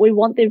 But we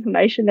want the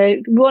information there.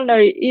 We want to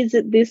know, is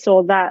it this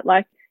or that?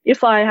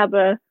 If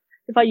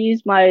I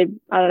use my,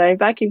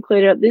 vacuum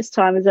cleaner at this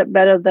time, is it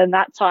better than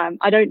that time?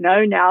 I don't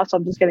know now, so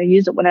I'm just going to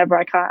use it whenever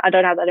I can. I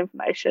don't have that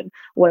information,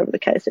 whatever the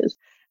case is.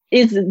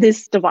 Is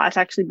this device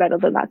actually better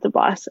than that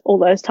device? All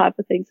those type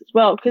of things as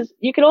well. Because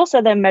you can also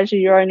then measure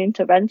your own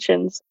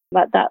interventions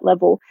at that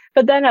level.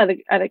 But then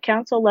at a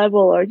council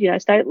level or,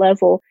 state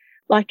level,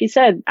 like you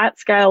said, at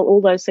scale, all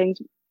those things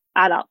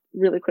add up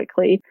really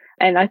quickly.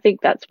 And I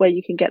think that's where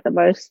you can get the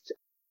most,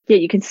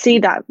 you can see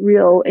that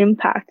real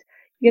impact.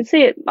 You can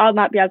see it, I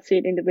might be able to see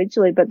it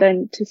individually, but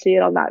then to see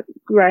it on that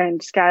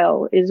grand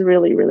scale is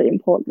really, really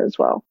important as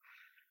well.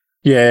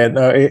 Yeah,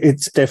 no,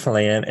 it's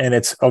definitely, and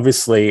it's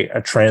obviously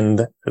a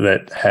trend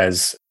that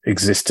has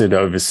existed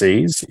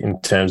overseas in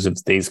terms of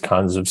these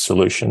kinds of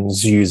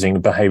solutions using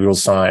behavioral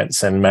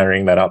science and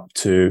marrying that up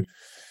to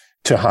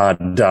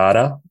hard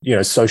data.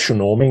 Social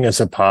norming as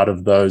a part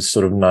of those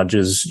sort of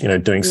nudges,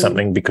 doing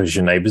something because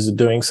your neighbors are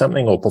doing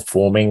something or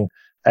performing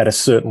at a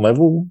certain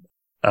level.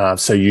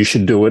 So you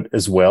should do it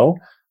as well.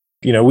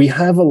 We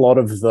have a lot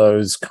of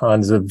those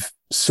kinds of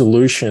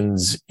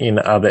solutions in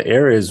other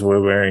areas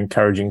where we're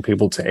encouraging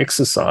people to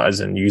exercise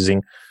and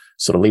using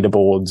sort of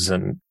leaderboards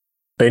and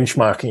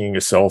benchmarking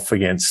yourself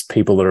against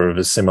people that are of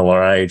a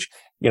similar age.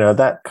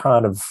 That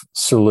kind of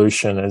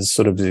solution has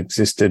sort of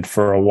existed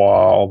for a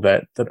while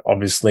that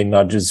obviously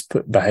nudges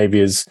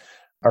behaviors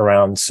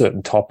around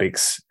certain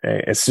topics.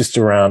 It's just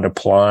around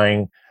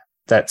applying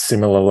that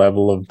similar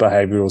level of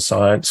behavioral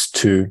science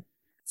to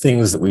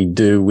things that we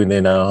do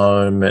within our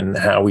home and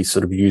how we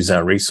sort of use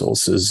our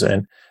resources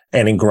and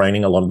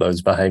ingraining a lot of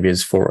those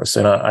behaviors for us.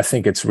 And I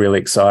think it's really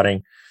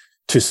exciting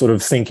to sort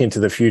of think into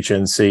the future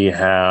and see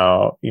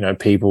how,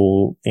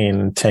 people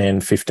in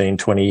 10, 15,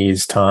 20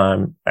 years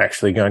time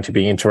actually going to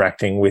be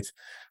interacting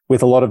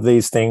with a lot of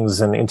these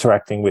things and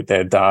interacting with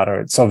their data.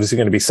 It's obviously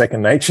going to be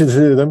second nature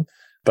to them,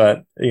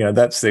 but,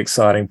 that's the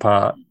exciting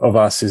part of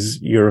us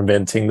is you're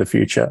inventing the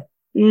future.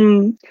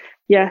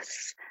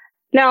 Yes.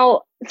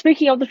 Now,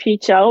 speaking of the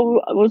future,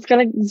 I was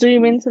going to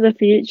zoom into the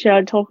future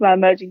and talk about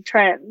emerging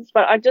trends,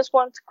 but I just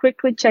want to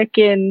quickly check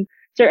in.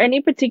 Is there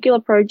any particular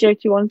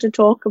project you want to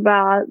talk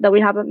about that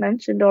we haven't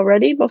mentioned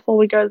already before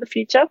we go to the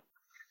future?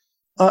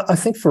 I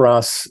think for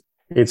us,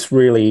 it's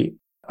really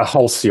a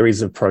whole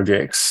series of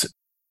projects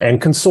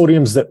and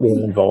consortiums that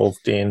we're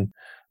involved in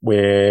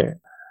where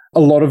a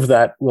lot of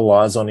that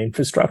relies on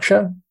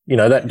infrastructure.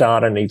 That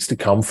data needs to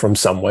come from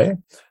somewhere.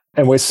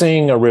 And we're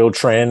seeing a real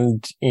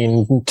trend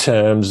in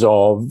terms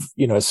of,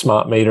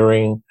 smart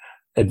metering,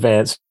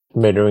 advanced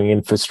metering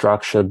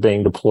infrastructure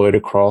being deployed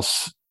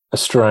across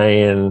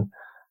Australian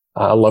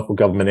local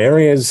government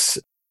areas.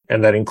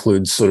 And that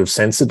includes sort of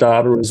sensor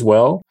data as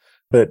well.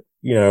 But,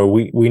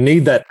 we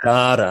need that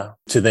data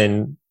to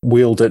then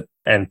wield it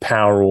and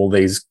power all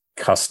these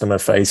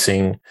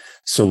customer-facing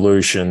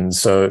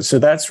solutions. So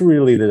that's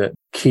really the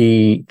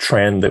key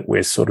trend that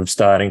we're sort of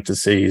starting to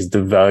see is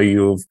the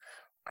value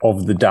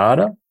of the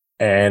data.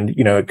 And,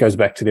 it goes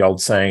back to the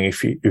old saying,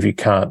 if you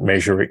can't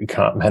measure it, you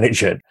can't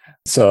manage it.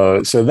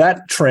 So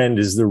that trend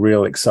is the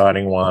real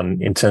exciting one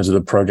in terms of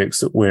the projects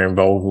that we're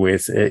involved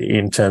with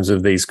in terms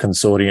of these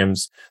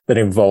consortiums that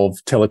involve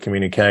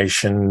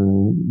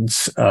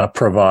telecommunications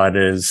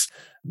providers,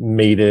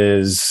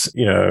 meters,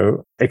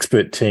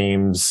 expert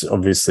teams,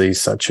 obviously,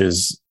 such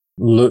as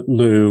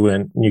Lu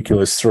and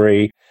Nucleus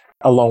 3,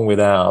 along with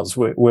ours.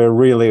 We're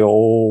really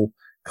all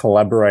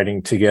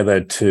collaborating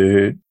together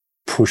to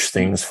push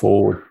things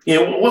forward. Yeah,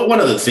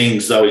 one of the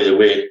things, though,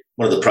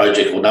 one of the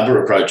project or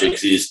number of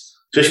projects is,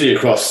 especially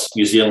across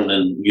New Zealand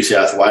and New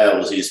South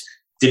Wales, is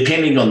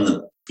depending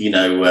on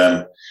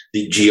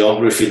the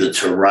geography, the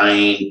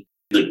terrain,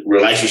 the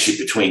relationship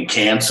between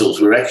councils.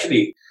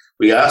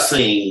 We are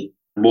seeing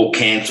more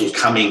councils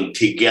coming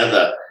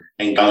together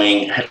and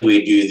going, how do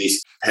we do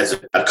this as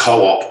a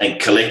co-op and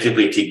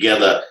collectively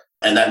together?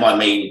 And that might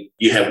mean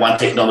you have one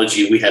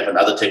technology, we have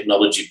another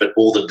technology, but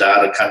all the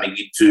data coming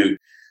into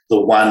the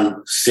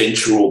one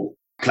central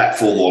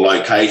platform or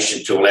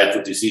location to allow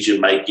for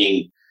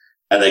decision-making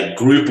at a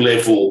group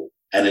level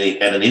and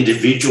at an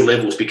individual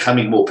level is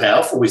becoming more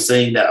powerful. We're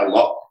seeing that a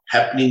lot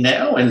happening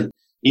now. And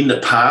in the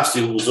past,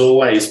 it was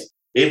always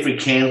every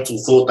council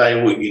thought they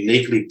were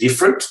uniquely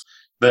different,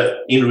 but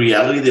in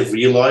reality, they've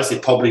realised they're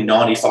probably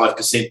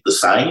 95% the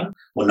same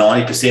or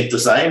 90% the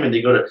same, and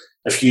they've got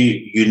a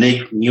few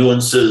unique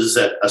nuances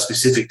that are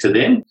specific to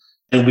them.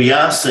 And we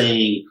are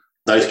seeing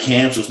those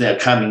councils now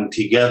coming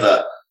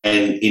together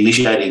and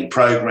initiating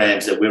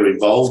programs that we're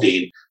involved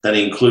in that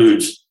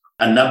includes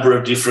a number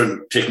of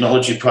different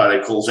technology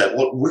protocols that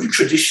wouldn't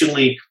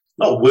traditionally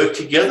not work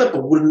together,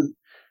 but wouldn't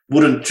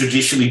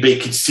traditionally be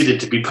considered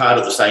to be part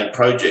of the same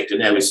project. And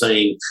now we're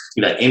seeing,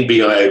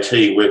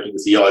 NB-IoT working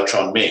with the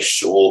Itron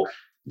mesh, or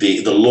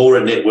the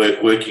LoRa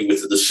network working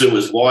with the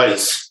Suez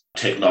wires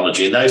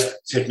technology, and those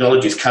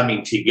technologies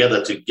coming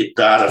together to get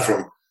data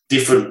from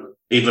different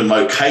even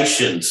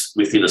locations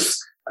within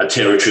a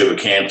territory of a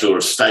council or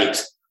a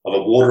state of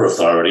a water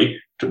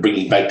authority, to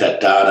bringing back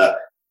that data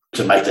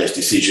to make those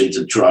decisions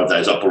and drive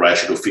those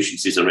operational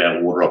efficiencies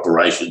around water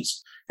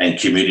operations and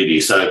community.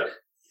 So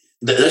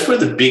that's where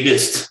the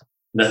biggest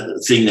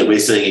thing that we're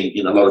seeing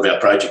in a lot of our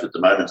projects at the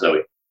moment,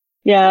 Zoe.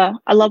 Yeah,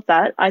 I love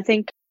that. I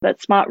think that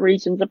smart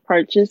regions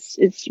approach is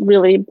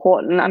really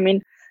important. I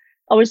mean,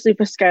 obviously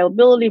for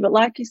scalability, but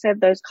like you said,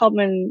 those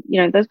common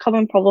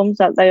problems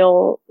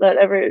that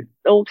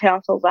all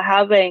councils are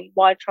having,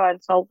 why try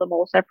and solve them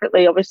all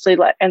separately? Obviously,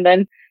 and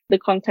then the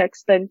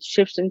context then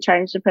shifts and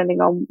changes depending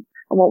on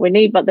what we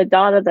need. But the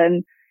data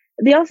then,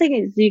 the other thing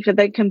is you could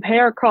then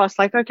compare across,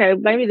 like, okay,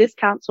 maybe this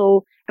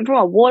council, and from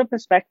a water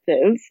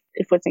perspective,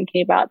 if we're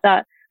thinking about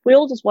that, we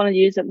all just want to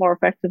use it more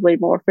effectively,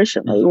 more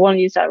efficiently. We want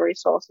to use our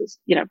resources,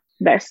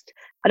 best.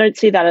 I don't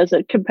see that as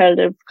a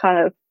competitive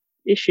kind of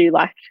issue,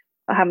 like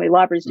how many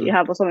libraries do you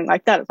have or something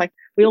like that. It's like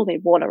we all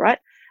need water, right?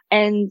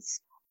 And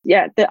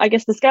yeah, I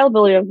guess the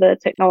scalability of the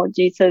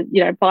technology to,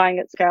 buying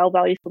at scale,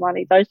 value for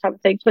money, those type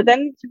of things. But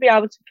then to be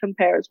able to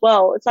compare as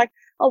well, it's like,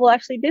 oh, well,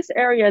 actually this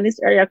area and this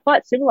area are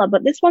quite similar,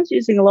 but this one's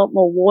using a lot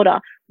more water.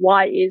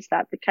 Why is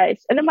that the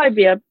case? And it might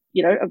be a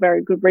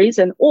very good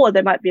reason, or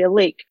there might be a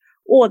leak,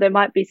 or there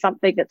might be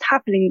something that's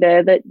happening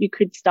there that you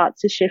could start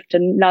to shift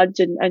and nudge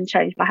and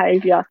change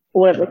behaviour,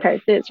 or whatever the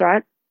case is,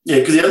 right? Yeah,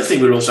 because the other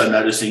thing we're also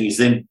noticing is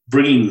then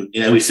bringing,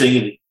 we're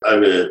seeing it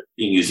over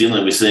in New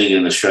Zealand, we're seeing it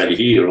in Australia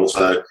here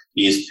also,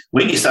 is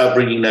when you start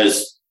bringing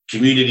those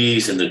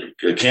communities and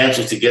the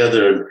councils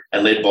together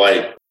and led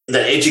by the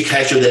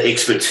education, the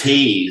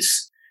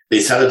expertise,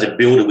 they started to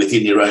build it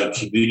within their own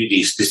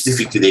community,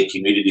 specific to their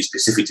community,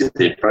 specific to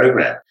their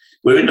program.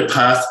 Where in the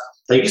past,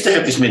 they used to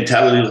have this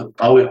mentality of,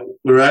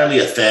 we're only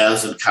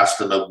 1,000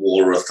 customer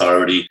water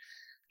authority.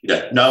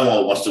 No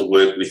one wants to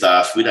work with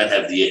us. We don't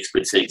have the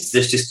expertise.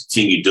 Let's just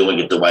continue doing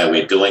it the way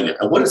we're doing it.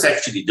 And what it's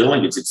actually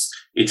doing is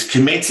it's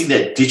commencing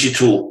that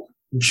digital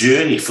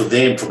journey for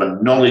them from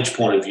a knowledge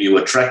point of view,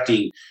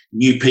 attracting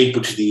new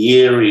people to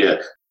the area,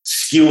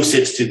 skill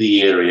sets to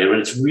the area. And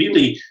it's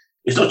really,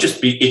 it's not just,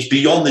 it's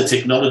beyond the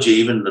technology,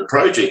 even the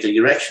project, that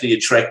you're actually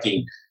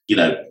attracting,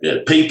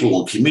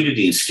 people and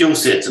community and skill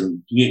sets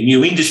and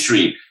new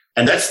industry.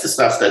 And that's the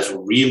stuff that's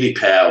really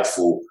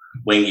powerful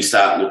when you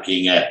start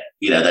looking at,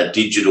 that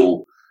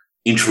digital,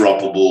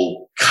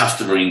 interoperable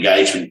customer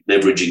engagement,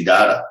 leveraging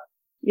data.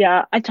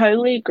 Yeah, I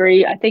totally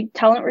agree. I think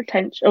talent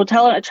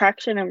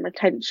attraction and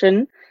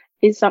retention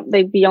is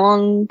something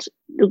beyond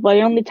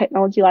the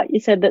technology, like you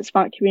said, that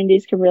smart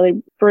communities can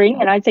really bring.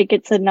 And I think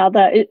it's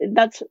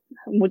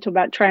we'll talk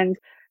about trends.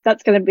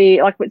 That's going to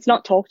be it's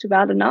not talked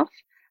about enough.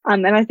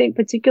 And I think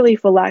particularly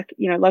for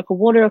local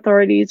water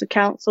authorities or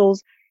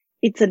councils,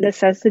 it's a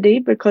necessity,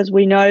 because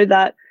we know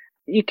that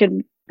you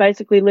can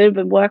basically live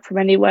and work from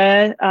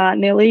anywhere,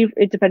 nearly,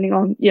 depending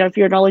on, if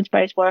you're a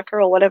knowledge-based worker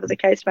or whatever the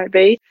case may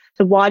be.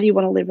 So why do you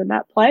want to live in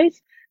that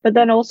place? But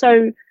then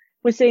also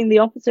we're seeing the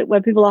opposite,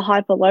 where people are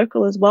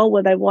hyper-local as well,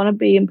 where they want to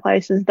be in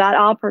places that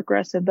are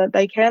progressive, that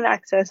they can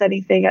access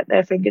anything at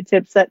their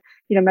fingertips, that,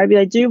 maybe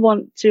they do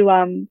want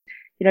to,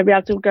 be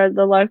able to go to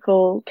the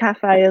local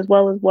cafe as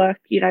well as work,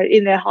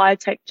 in their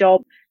high-tech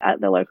job at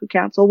the local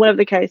council, whatever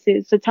the case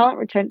is. So talent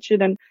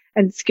retention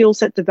and skill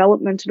set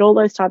development and all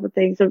those type of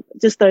things are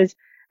just those.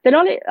 They're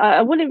not,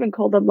 I wouldn't even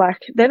call them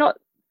they're not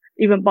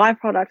even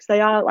byproducts. They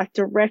are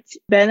direct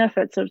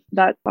benefits of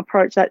that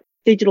approach, that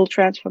digital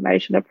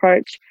transformation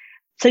approach.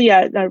 So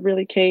yeah, they're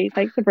really key.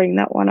 Thanks for bringing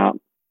that one up.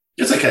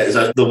 It's okay.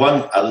 So the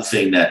one other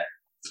thing there's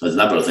a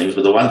number of things,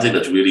 but the one thing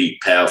that's really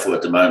powerful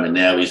at the moment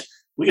now is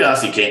we can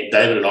ask you,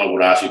 David and I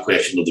would ask you a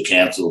question of the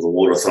council or the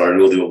water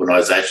authority or the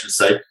organisation,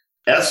 say,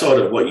 outside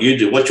of what you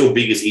do, what's your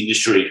biggest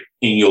industry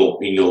in your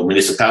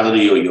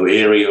municipality or your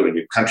area or in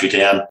your country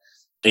town?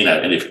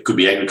 And if it could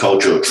be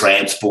agriculture or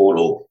transport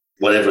or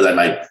whatever they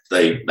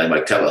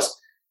may tell us.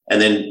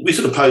 And then we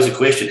sort of pose a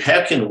question,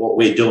 how can what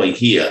we're doing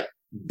here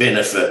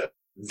benefit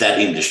that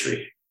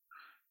industry?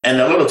 And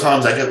a lot of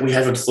times we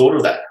haven't thought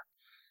of that.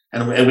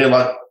 And we're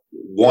like,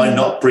 why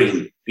not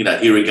bring,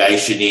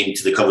 irrigation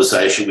into the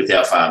conversation with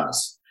our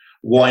farmers?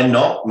 Why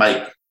not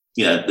make,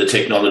 the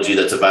technology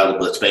that's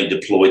available, that's being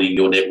deployed in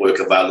your network,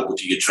 available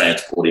to your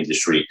transport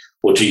industry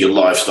or to your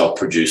livestock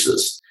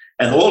producers?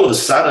 And all of a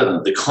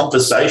sudden, the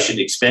conversation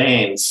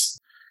expands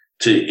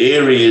to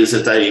areas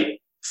that they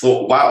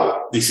thought,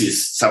 wow, this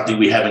is something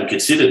we haven't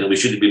considered, and we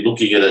shouldn't be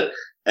looking at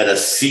a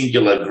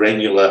singular,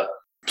 granular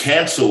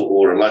council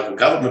or a local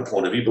government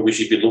point of view, but we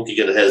should be looking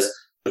at it as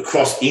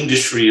across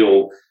industry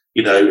or,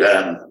 even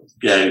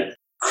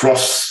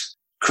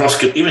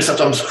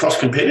sometimes cross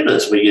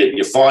competitors, where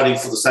you're fighting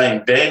for the same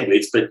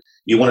bandwidth, but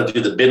you want to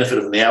do the benefit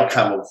of an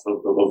outcome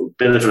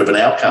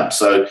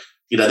So,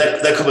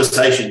 that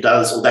conversation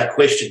does, or that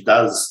question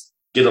does,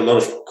 get a lot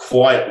of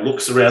quiet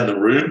looks around the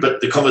room,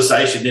 but the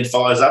conversation then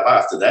fires up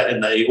after that,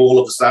 and they all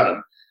of a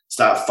sudden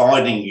start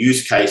finding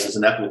use cases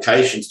and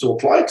applications to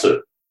apply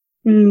to.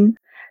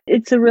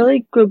 It's a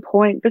really good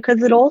point,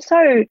 because it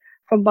also,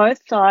 from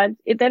both sides,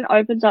 it then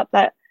opens up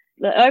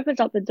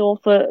the door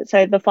for,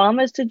 say, the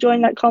farmers to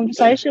join that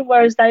conversation,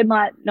 whereas they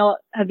might not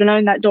have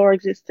known that door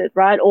existed,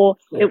 right? Or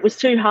it was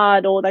too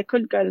hard, or they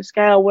couldn't go to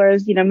scale,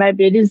 whereas,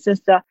 maybe it is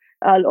just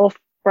an off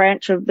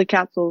branch of the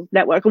council's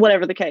network or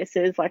whatever the case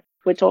is,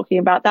 we're talking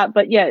about that.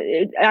 But yeah,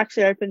 it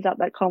actually opens up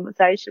that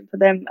conversation for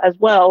them as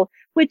well,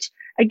 which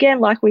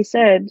again, like we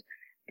said,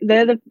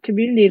 they're the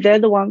community, they're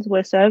the ones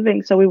we're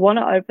serving. So we want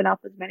to open up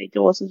as many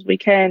doors as we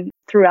can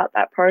throughout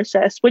that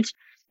process, which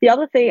the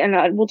other thing,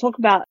 and we'll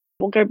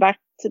go back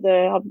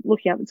to I'm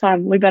looking at the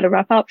time, we better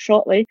wrap up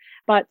shortly,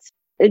 but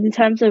in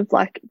terms of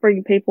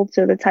bringing people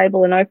to the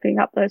table and opening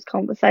up those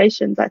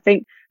conversations, I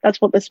think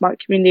that's what the smart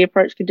community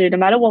approach can do, no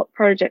matter what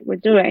project we're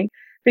doing,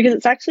 because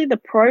it's actually, the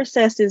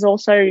process is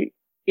also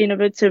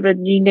innovative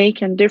and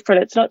unique and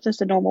different. It's not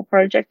just a normal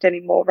project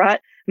anymore, right?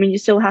 I mean, you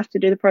still have to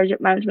do the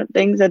project management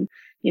things and,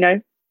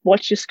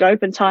 watch your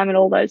scope and time and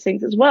all those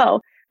things as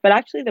well. But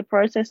actually the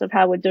process of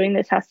how we're doing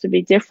this has to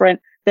be different.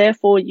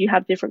 Therefore, you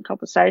have different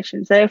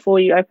conversations. Therefore,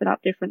 you open up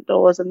different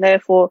doors, and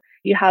therefore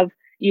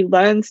you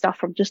learn stuff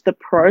from just the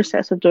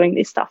process of doing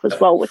this stuff as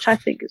well, which I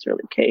think is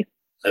really key.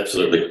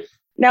 Absolutely.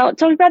 Now,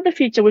 talking about the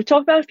future, we've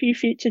talked about a few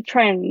future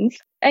trends.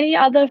 Any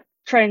other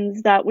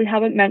trends that we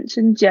haven't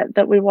mentioned yet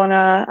that we want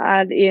to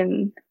add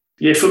in?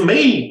 Yeah, for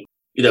me,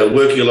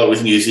 working a lot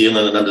with New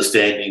Zealand and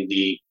understanding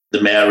the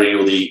Maori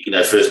or the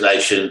First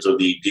Nations or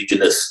the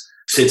Indigenous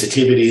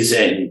sensitivities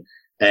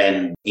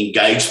and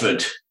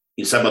engagement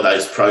in some of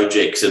those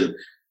projects, and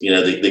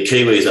the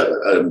Kiwis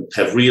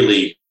have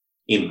really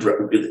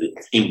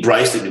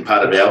embraced it in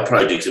part of our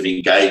projects of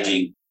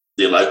engaging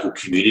their local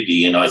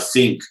community, and I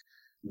think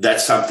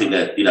that's something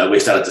that we're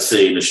starting to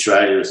see in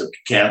Australia as the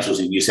councils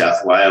in New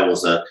South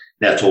Wales are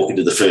now talking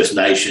to the First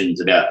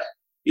Nations about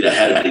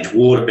how to manage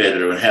water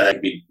better and how that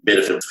can be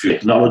better for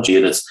technology.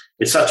 And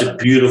it's such a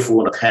beautiful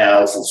and a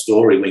powerful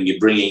story when you're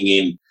bringing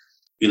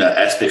in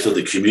aspects of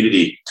the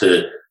community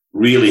to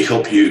really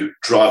help you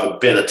drive a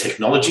better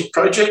technology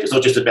project. It's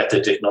not just about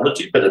the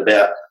technology, but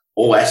about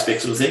all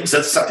aspects of things.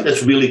 That's something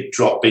that's really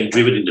being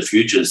driven in the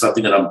future. It's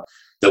something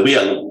that we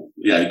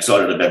are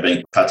excited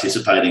about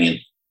participating in.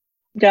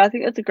 Yeah, I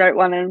think that's a great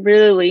one and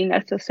really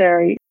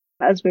necessary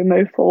as we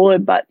move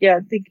forward. But yeah,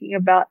 thinking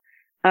about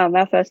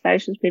our First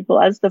Nations people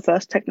as the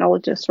first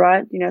technologists,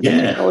 right? The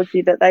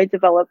technology that they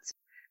developed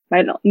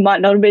might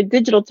not have been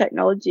digital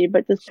technology,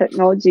 but just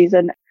technologies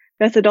and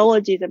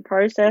methodologies and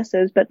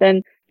processes. But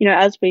then,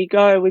 as we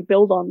go, we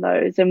build on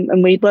those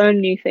and we learn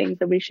new things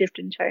and we shift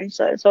and change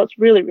those. So it's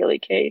really, really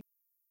key.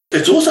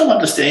 It's also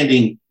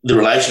understanding the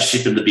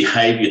relationship and the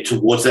behaviour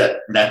towards that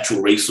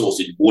natural resource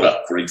in water,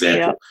 for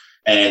example,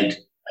 and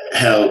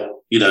how,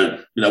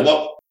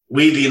 what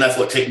weirdly enough,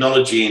 what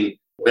technology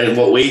and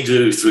what we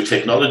do through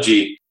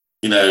technology,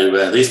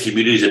 these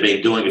communities have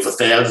been doing it for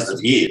thousands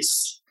of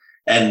years,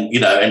 and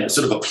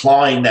sort of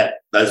applying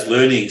those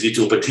learnings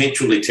into a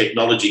potentially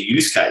technology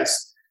use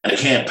case and a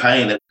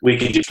campaign that we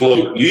can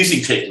deploy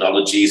using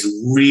technology is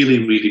really,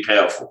 really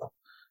powerful.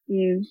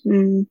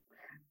 Mm-hmm.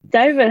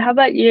 David, how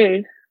about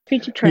you?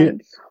 Future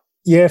trends.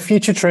 Yeah,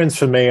 future trends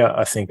for me,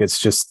 I think it's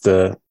just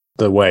the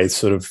way,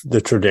 sort of the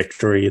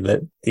trajectory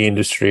that the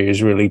industry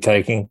is really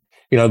taking.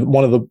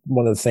 One of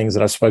the things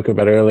that I spoke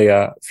about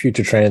earlier,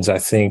 future trends, I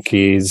think,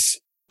 is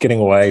getting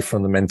away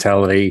from the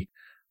mentality,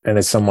 and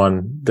as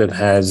someone that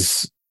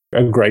has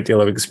a great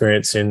deal of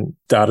experience in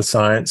data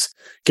science,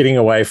 getting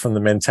away from the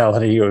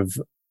mentality of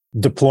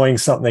deploying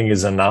something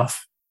is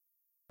enough.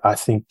 I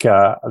think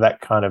that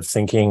kind of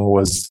thinking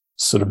was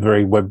sort of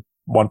very Web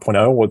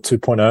 1.0 or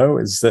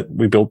 2.0, is that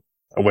we built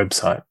a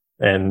website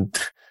and,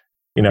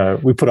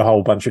 we put a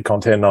whole bunch of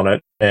content on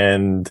it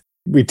and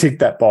we ticked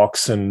that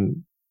box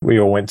and we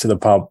all went to the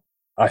pub.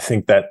 I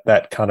think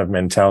that kind of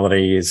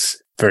mentality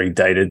is very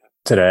dated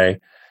today.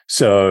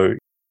 So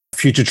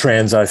future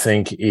trends, I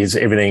think, is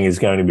everything is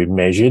going to be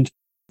measured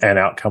and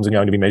outcomes are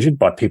going to be measured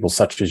by people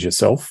such as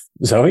yourself,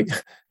 Zoe.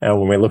 And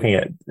when we're looking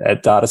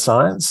at data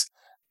science,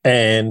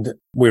 and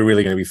we're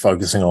really going to be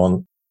focusing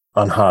on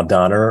hard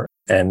data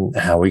and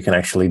how we can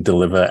actually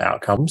deliver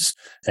outcomes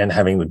and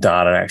having the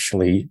data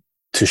actually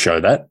to show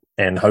that.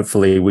 And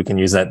hopefully we can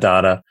use that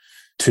data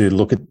to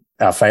look at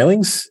our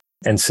failings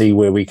and see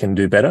where we can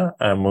do better,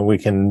 where we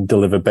can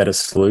deliver better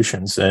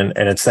solutions. And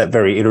it's that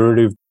very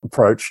iterative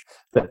approach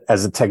that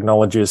as a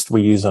technologist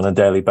we use on a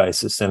daily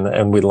basis.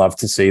 And we'd love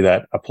to see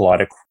that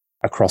applied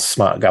across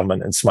smart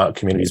government and smart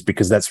communities,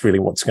 because that's really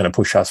what's going to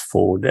push us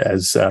forward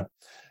as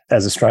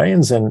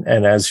Australians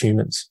and as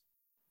humans.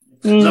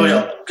 Zoe,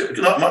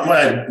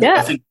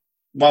 I think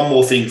one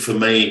more thing for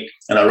me,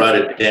 and I wrote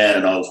it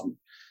down,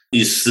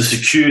 is the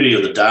security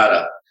of the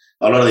data.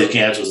 A lot of these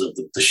councils,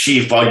 the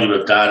sheer volume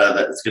of data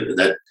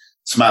that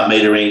smart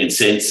metering and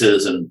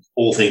sensors and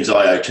all things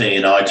IoT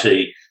and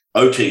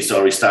OT,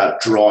 start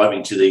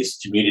driving to these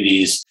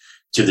communities,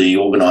 to the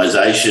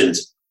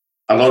organisations.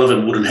 A lot of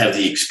them wouldn't have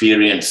the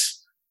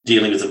experience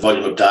dealing with the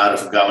volume of data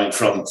from going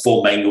from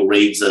 4 manual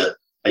reads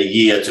a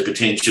year to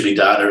potentially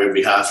data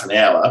every half an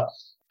hour.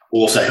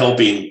 Also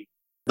helping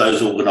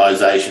those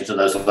organisations and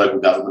those local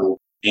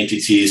governmental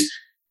entities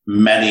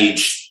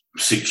manage,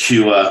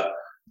 secure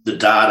the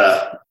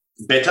data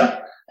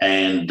better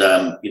and,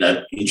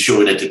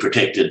 ensuring that they're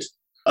protected,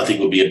 I think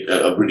will be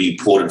a really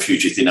important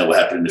future thing that will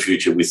happen in the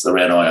future with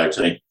around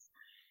IoT.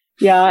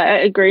 Yeah, I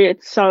agree.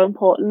 It's so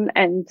important,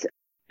 and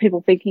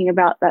people thinking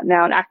about that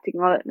now and acting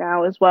on it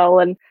now as well.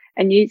 And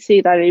you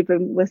see that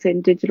even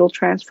within digital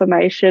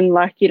transformation,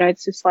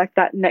 it's just like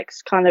that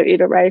next kind of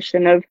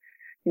iteration of,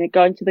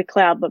 going to the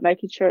cloud, but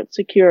making sure it's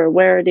secure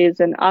where it is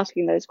and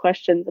asking those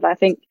questions. And I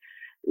think,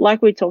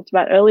 like we talked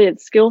about earlier, the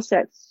skill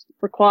sets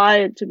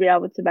required to be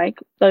able to make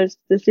those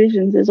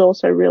decisions is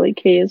also really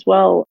key as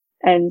well.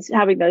 And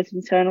having those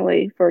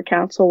internally for a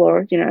council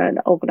or, an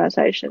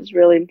organisation is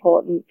really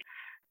important.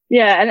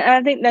 Yeah, and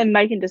I think then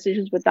making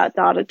decisions with that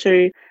data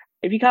too.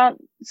 If you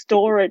can't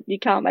store it, you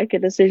can't make a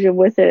decision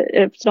with it.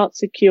 If it's not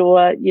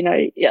secure,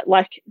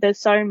 there's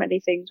so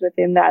many things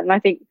within that. And I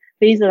think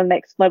these are the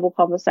next level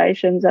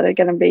conversations that are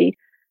going to be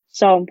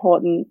so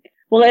important.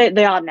 Well,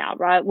 they are now,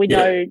 right? We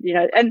know,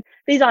 and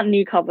these aren't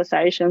new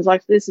conversations.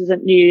 This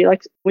isn't new.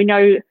 We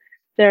know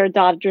there are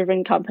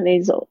data-driven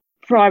companies,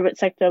 private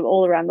sector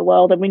all around the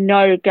world, and we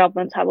know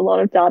governments have a lot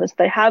of data. So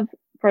they have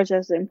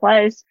processes in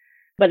place,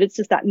 but it's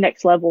just that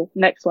next level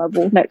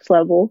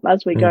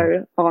as we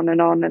go on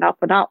and up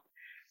and up.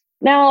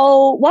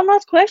 Now, one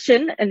last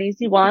question, an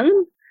easy one.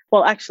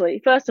 Well,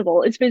 actually, first of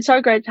all, it's been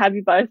so great to have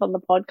you both on the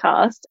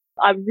podcast.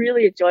 I've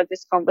really enjoyed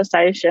this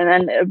conversation,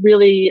 and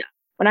really,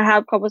 when I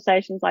have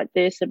conversations like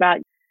this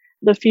about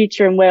the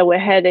future and where we're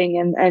heading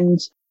and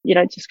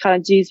just kind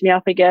of G's me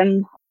up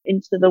again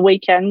into the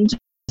weekend.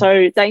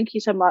 So thank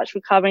you so much for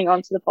coming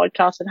onto the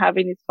podcast and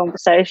having these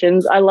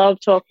conversations. I love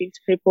talking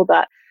to people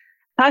that are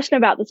passionate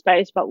about the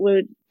space, but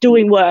we're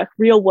doing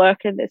real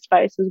work in this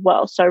space as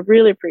well. So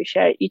really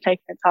appreciate you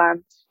taking the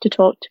time to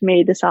talk to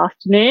me this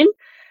afternoon.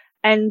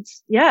 And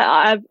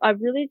yeah,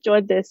 I've really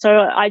enjoyed this. So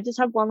I just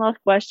have one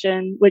last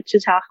question, which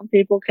is how can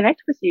people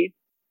connect with you?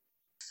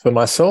 For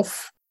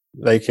myself,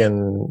 they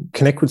can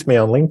connect with me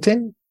on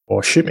LinkedIn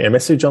or shoot me a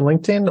message on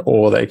LinkedIn,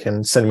 or they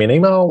can send me an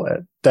email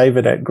at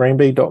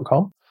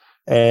david@greenbee.com.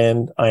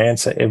 And I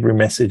answer every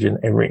message and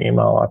every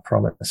email, I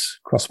promise.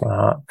 Cross my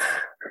heart.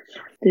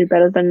 Do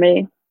better than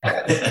me.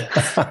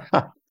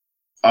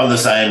 I'm the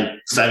same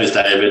as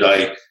David.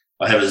 I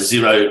have a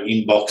zero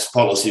inbox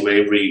policy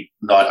where every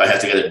night I have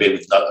to go to bed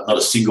with not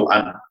a single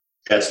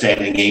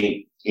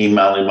outstanding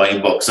email in my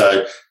inbox.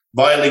 So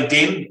via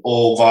LinkedIn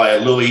or via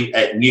Louis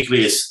at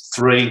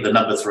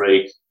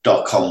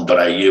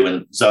nucleus3.com.au.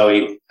 And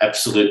Zoe,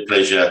 absolute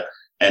pleasure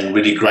and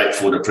really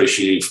grateful and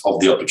appreciative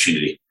of the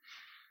opportunity.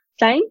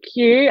 Thank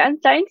you.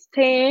 And thanks,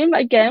 team,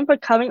 again for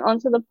coming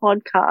onto the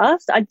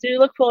podcast. I do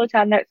look forward to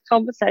our next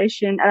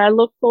conversation, and I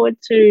look forward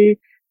to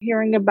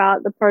hearing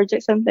about the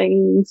projects and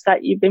things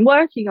that you've been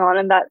working on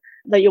and that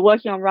you're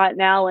working on right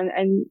now,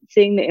 and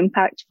seeing the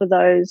impact for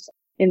those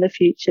in the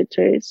future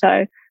too.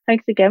 So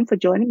thanks again for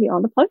joining me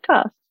on the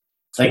podcast.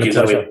 Thank you,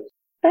 Zoe.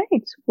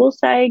 Thanks. We'll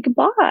say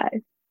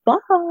goodbye. Bye.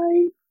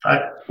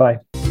 Bye. Bye.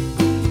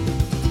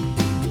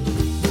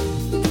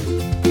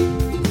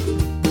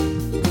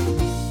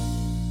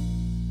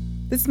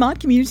 The Smart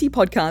Community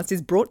Podcast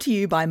is brought to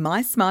you by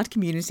My Smart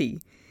Community.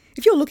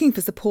 If you're looking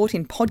for support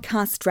in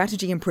podcast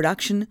strategy and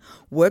production,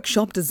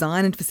 workshop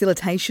design and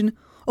facilitation,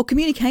 or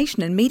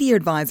communication and media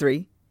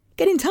advisory,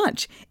 get in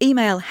touch.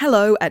 Email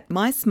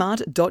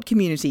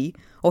hello@mysmart.community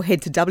or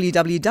head to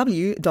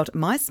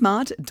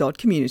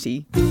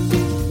www.mysmart.community.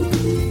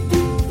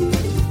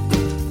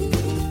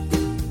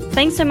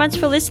 Thanks so much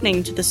for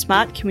listening to the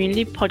Smart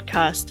Community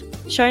Podcast.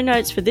 Show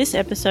notes for this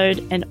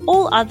episode and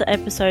all other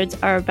episodes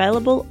are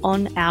available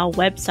on our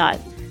website,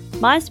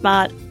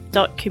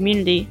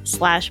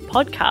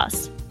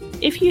 mysmart.community/podcast.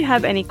 If you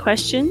have any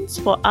questions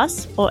for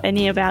us or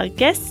any of our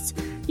guests,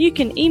 you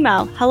can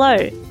email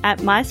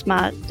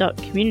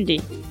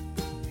hello@mysmart.community.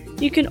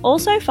 You can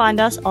also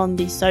find us on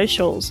the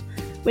socials.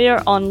 We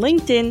are on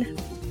LinkedIn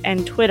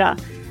and Twitter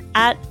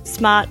at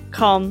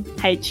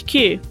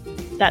SmartComHQ.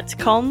 That's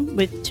com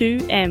with 2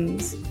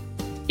 M's.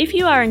 If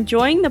you are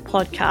enjoying the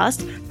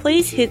podcast,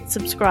 please hit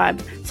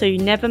subscribe so you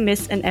never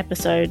miss an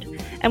episode.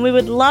 And we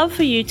would love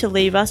for you to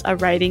leave us a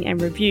rating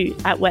and review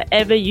at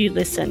wherever you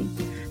listen.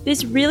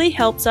 This really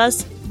helps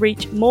us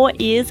reach more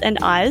ears and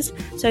eyes,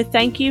 so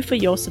thank you for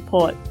your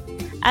support.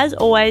 As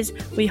always,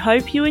 we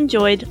hope you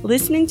enjoyed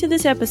listening to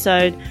this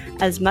episode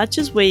as much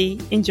as we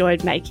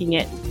enjoyed making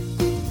it.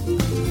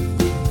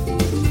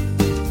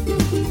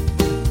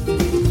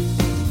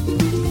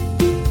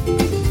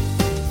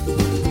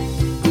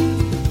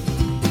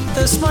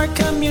 The Smart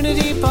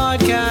Community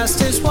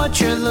Podcast is what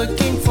you're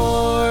looking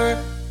for.